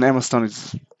thought, and Emma Stone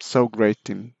is so great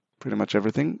in pretty much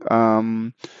everything.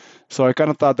 So I kind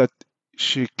of thought that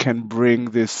she can bring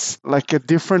this like a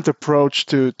different approach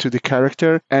to the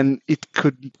character, and it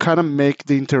could kind of make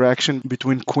the interaction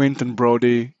between Quint and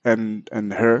Brody and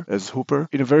her as Hooper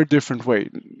in a very different way.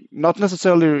 Not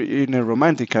necessarily in a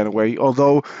romantic kind of way,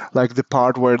 although like the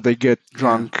part where they get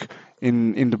drunk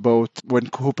in the boat, when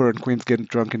Hooper and Quint get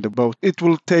drunk in the boat, it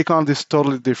will take on this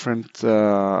totally different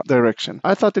direction.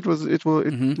 I thought it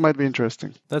might be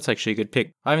interesting. That's actually a good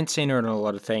pick. I haven't seen her in a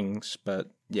lot of things, but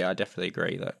yeah, I definitely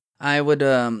agree that. I would.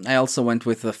 I also went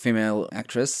with a female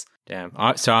actress. Damn.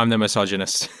 So I'm the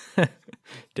misogynist.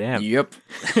 Damn. Yep.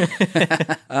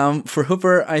 For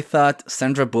Hooper, I thought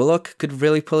Sandra Bullock could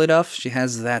really pull it off. She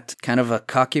has that kind of a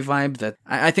cocky vibe that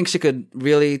I think she could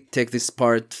really take this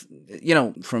part,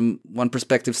 from one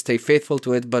perspective, stay faithful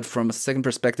to it, but from a second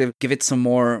perspective, give it some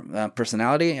more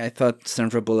personality. I thought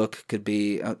Sandra Bullock could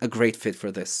be a great fit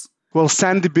for this. Well,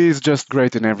 Sandy B is just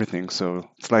great in everything, so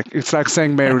it's like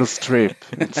saying Meryl Streep.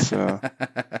 It's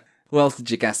Who else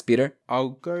did you cast, Peter?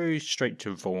 I'll go straight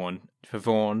to Vaughn. For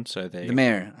Vaughn, so The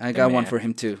mayor. I got one for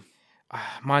him too.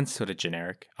 Mine's sort of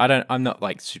generic. I'm not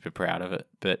like super proud of it,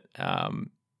 but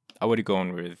I would have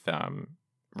gone with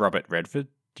Robert Redford.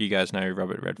 Do you guys know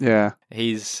Robert Redford? Yeah.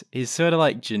 He's sort of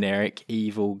like generic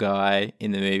evil guy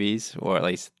in the movies, or at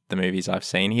least the movies I've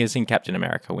seen. He was in Captain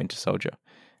America: Winter Soldier,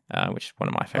 which is one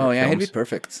of my favorite Oh yeah, films. he'd be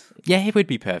perfect. Yeah, he would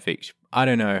be perfect. I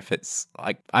don't know if it's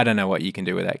like, I don't know what you can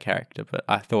do with that character, but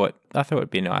I thought it'd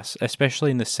be nice,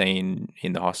 especially in the scene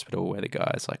in the hospital where the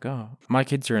guy's like, "Oh, my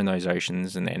kids are in those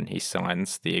oceans," and then he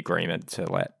signs the agreement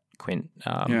to let Quint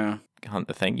hunt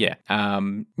the thing. Yeah,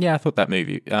 I thought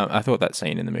that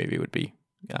scene in the movie would be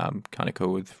kind of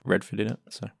cool with Redford in it.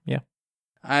 So yeah,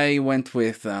 I went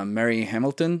with Mary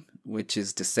Hamilton, which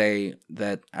is to say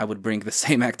that I would bring the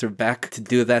same actor back to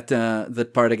do that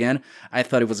part again. I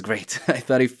thought it was great. I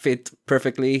thought he fit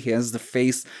perfectly. He has the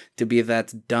face to be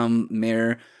that dumb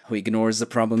mayor who ignores the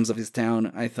problems of his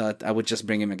town. I thought I would just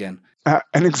bring him again.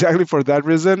 And exactly for that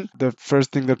reason, the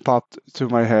first thing that popped to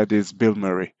my head is Bill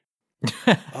Murray.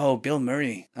 Oh, Bill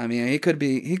Murray. I mean, he could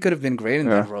have been great in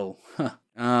that role.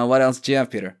 What else do you have,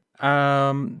 Peter?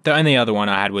 The only other one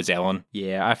I had was Ellen.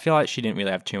 Yeah, I feel like she didn't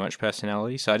really have too much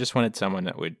personality, so I just wanted someone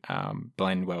that would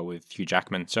blend well with Hugh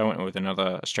Jackman. So I went with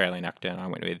another Australian actor, and I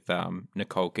went with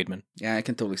Nicole Kidman. Yeah, I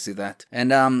can totally see that.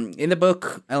 And in the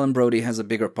book, Ellen Brody has a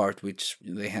bigger part, which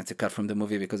they had to cut from the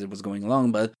movie because it was going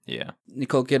long, but Yeah.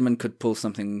 Nicole Kidman could pull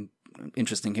something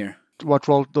interesting here. What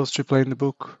role does she play in the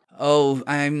book? Oh,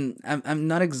 I'm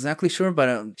not exactly sure,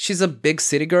 but she's a big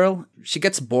city girl. She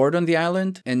gets bored on the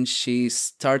island and she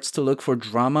starts to look for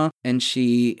drama, and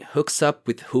she hooks up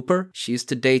with Hooper. She used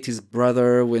to date his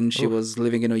brother when she was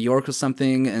living in New York or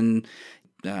something, and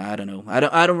I don't know. I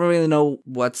don't really know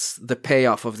what's the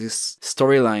payoff of this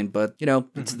storyline, but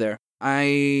it's there.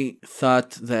 I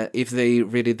thought that if they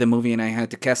redid the movie and I had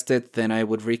to cast it, then I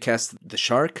would recast the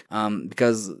shark,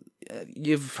 because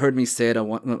you've heard me say it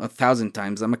 1,000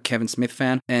 times. I'm a Kevin Smith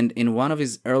fan, and in one of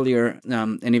his earlier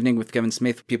An Evening with Kevin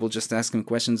Smith, people just ask him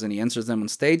questions and he answers them on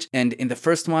stage. And in the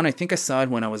first one, I think I saw it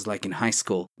when I was like in high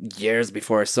school, years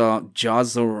before I saw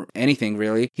Jaws or anything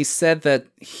really. He said that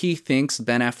he thinks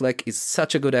Ben Affleck is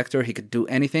such a good actor, he could do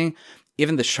anything,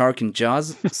 even the shark in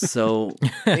Jaws. So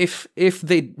if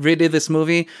they redid this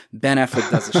movie, Ben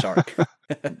Affleck does the shark.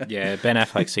 Yeah, Ben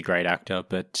Affleck's a great actor,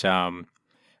 but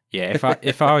yeah,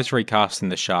 if I was recasting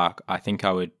the shark, I think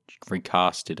I would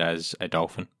recast it as a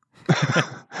dolphin.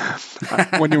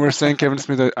 When you were saying Kevin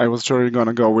Smith, I was sure you're going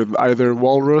to go with either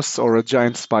walrus or a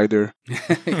giant spider.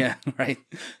 Yeah, right.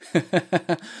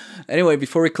 Anyway,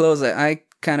 before we close, I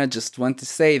kind of just want to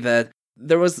say that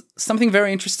there was something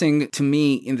very interesting to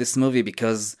me in this movie,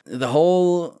 because the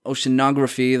whole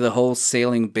oceanography, the whole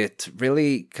sailing bit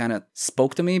really kind of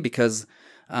spoke to me, because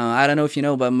I don't know if you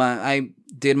know, but I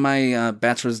did my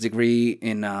bachelor's degree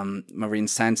in marine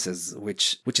sciences,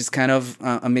 which is kind of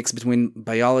a mix between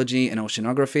biology and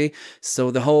oceanography.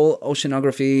 So the whole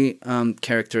oceanography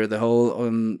character, the whole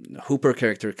Hooper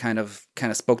character kind of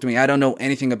spoke to me. I don't know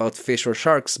anything about fish or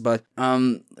sharks, but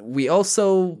we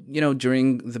also,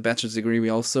 during the bachelor's degree, we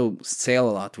also sail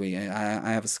a lot.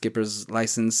 I have a skipper's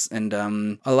license, and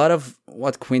a lot of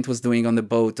what Quint was doing on the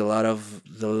boat, a lot of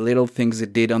the little things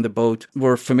it did on the boat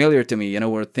were familiar to me,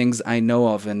 were things I know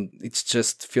of, and it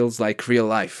just feels like real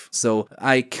life. So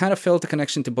I kind of felt a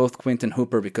connection to both Quint and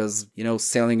Hooper because,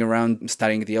 sailing around,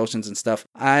 studying the oceans and stuff.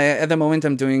 At the moment,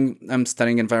 I'm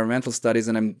studying environmental studies,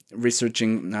 and I'm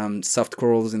researching soft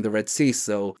corals in the Red Sea.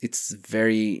 So it's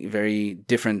very, very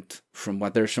different from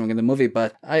what they're showing in the movie,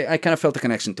 but I kind of felt a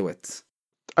connection to it.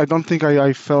 I don't think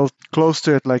I felt close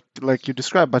to it like you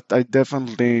described, but I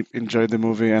definitely enjoyed the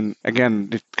movie. And again,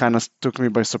 it kind of took me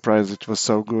by surprise. It was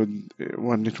so good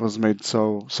when it was made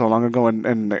so long ago,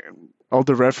 and all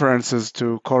the references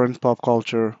to current pop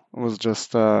culture was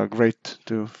just great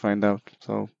to find out.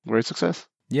 So great success.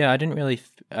 Yeah, I didn't really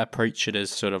approach it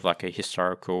as sort of like a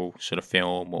historical sort of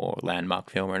film or landmark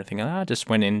film or anything like that. I just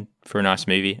went in for a nice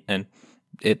movie and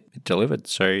it delivered.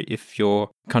 So if you're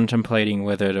contemplating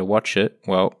whether to watch it,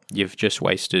 well, you've just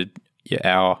wasted your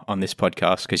hour on this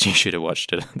podcast because you should have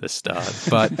watched it at the start.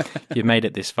 But you made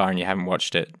it this far and you haven't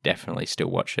watched it, definitely still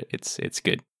watch it. It's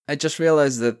good. I just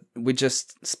realized that we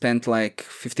just spent like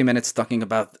 50 minutes talking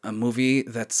about a movie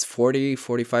that's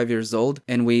 45 years old,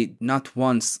 and we not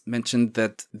once mentioned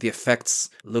that the effects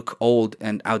look old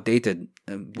and outdated,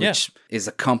 which is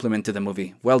a compliment to the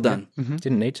movie. Well done. Yeah. Mm-hmm.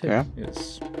 Didn't need to. Yeah.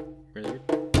 It's really good.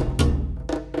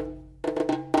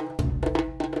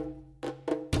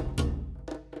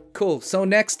 Cool. So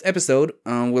next episode,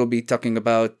 we'll be talking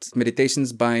about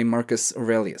Meditations by Marcus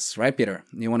Aurelius. Right, Peter?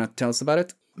 You want to tell us about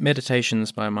it?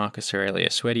 Meditations by Marcus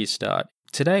Aurelius. Where do you start?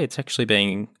 Today, it's actually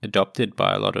being adopted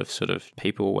by a lot of sort of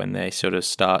people when they sort of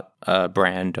start a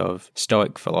brand of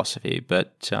Stoic philosophy.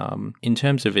 But in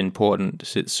terms of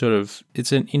importance, it's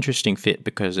an interesting fit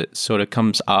because it sort of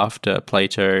comes after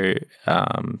Plato,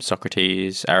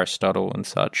 Socrates, Aristotle, and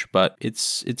such. But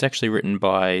it's actually written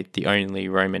by the only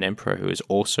Roman emperor who is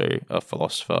also a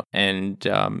philosopher. And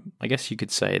I guess you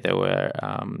could say there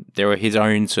were his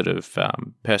own sort of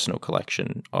personal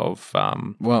collection of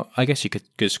I guess you could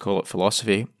just call it philosophy.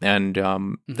 And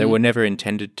they were never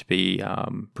intended to be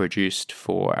produced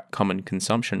for common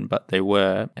consumption, but they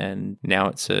were, and now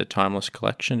it's a timeless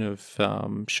collection of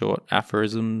short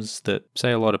aphorisms that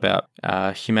say a lot about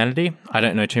humanity. I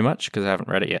don't know too much because I haven't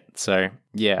read it yet. So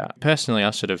yeah, personally, I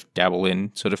sort of dabble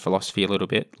in sort of philosophy a little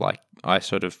bit. Like I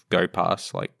sort of go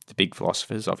past like the big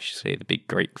philosophers, obviously the big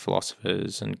Greek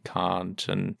philosophers and Kant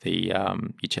and the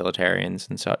utilitarians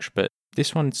and such, but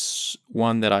this one's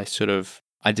one that I sort of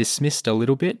I dismissed a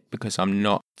little bit because I'm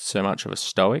not so much of a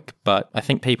Stoic, but I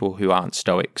think people who aren't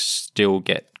Stoics still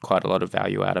get quite a lot of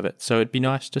value out of it. So it'd be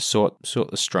nice to sort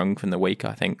the strong from the weak.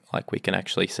 I think like we can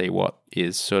actually see what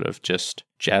is sort of just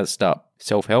jazzed up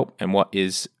self-help and what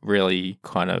is really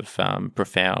kind of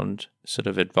profound sort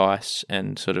of advice,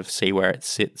 and sort of see where it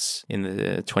sits in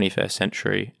the 21st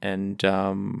century, and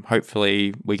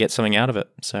hopefully we get something out of it.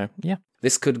 So yeah.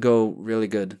 This could go really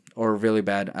good or really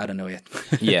bad. I don't know yet.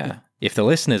 Yeah. If the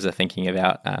listeners are thinking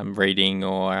about reading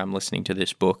or listening to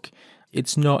this book,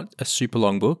 it's not a super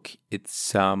long book.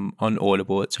 It's on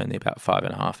Audible. It's only about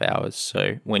 5.5 hours.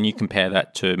 So when you compare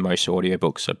that to most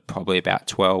audiobooks are probably about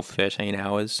 12, 13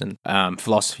 hours. And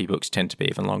philosophy books tend to be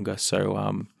even longer. So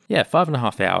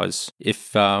 5.5 hours.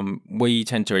 If we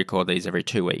tend to record these every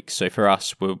 2 weeks. So for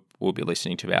us, we'll be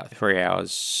listening to about 3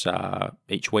 hours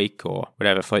each week or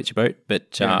whatever floats your boat.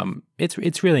 But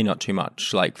it's really not too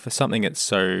much. Like for something that's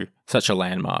such a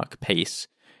landmark piece,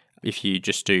 if you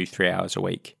just do 3 hours a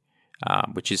week,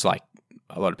 which is like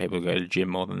a lot of people go to the gym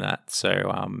more than that. So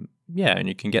and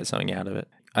you can get something out of it.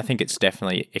 I think it's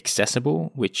definitely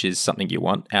accessible, which is something you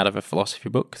want out of a philosophy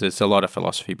book, because there's a lot of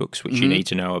philosophy books which you need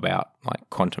to know about, like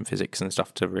quantum physics and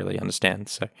stuff, to really understand.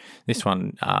 So this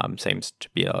one seems to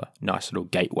be a nice little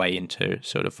gateway into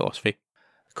sort of philosophy.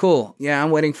 Cool. Yeah,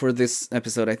 I'm waiting for this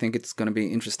episode. I think it's going to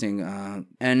be interesting.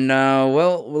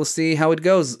 We'll see how it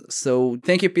goes. So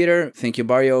thank you, Peter. Thank you,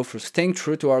 Barrio, for staying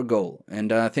true to our goal. And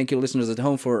thank you, listeners at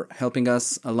home, for helping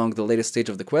us along the latest stage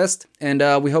of the quest. And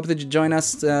we hope that you join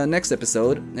us next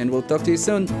episode. And we'll talk to you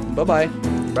soon. Bye-bye.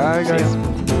 Bye,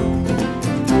 guys.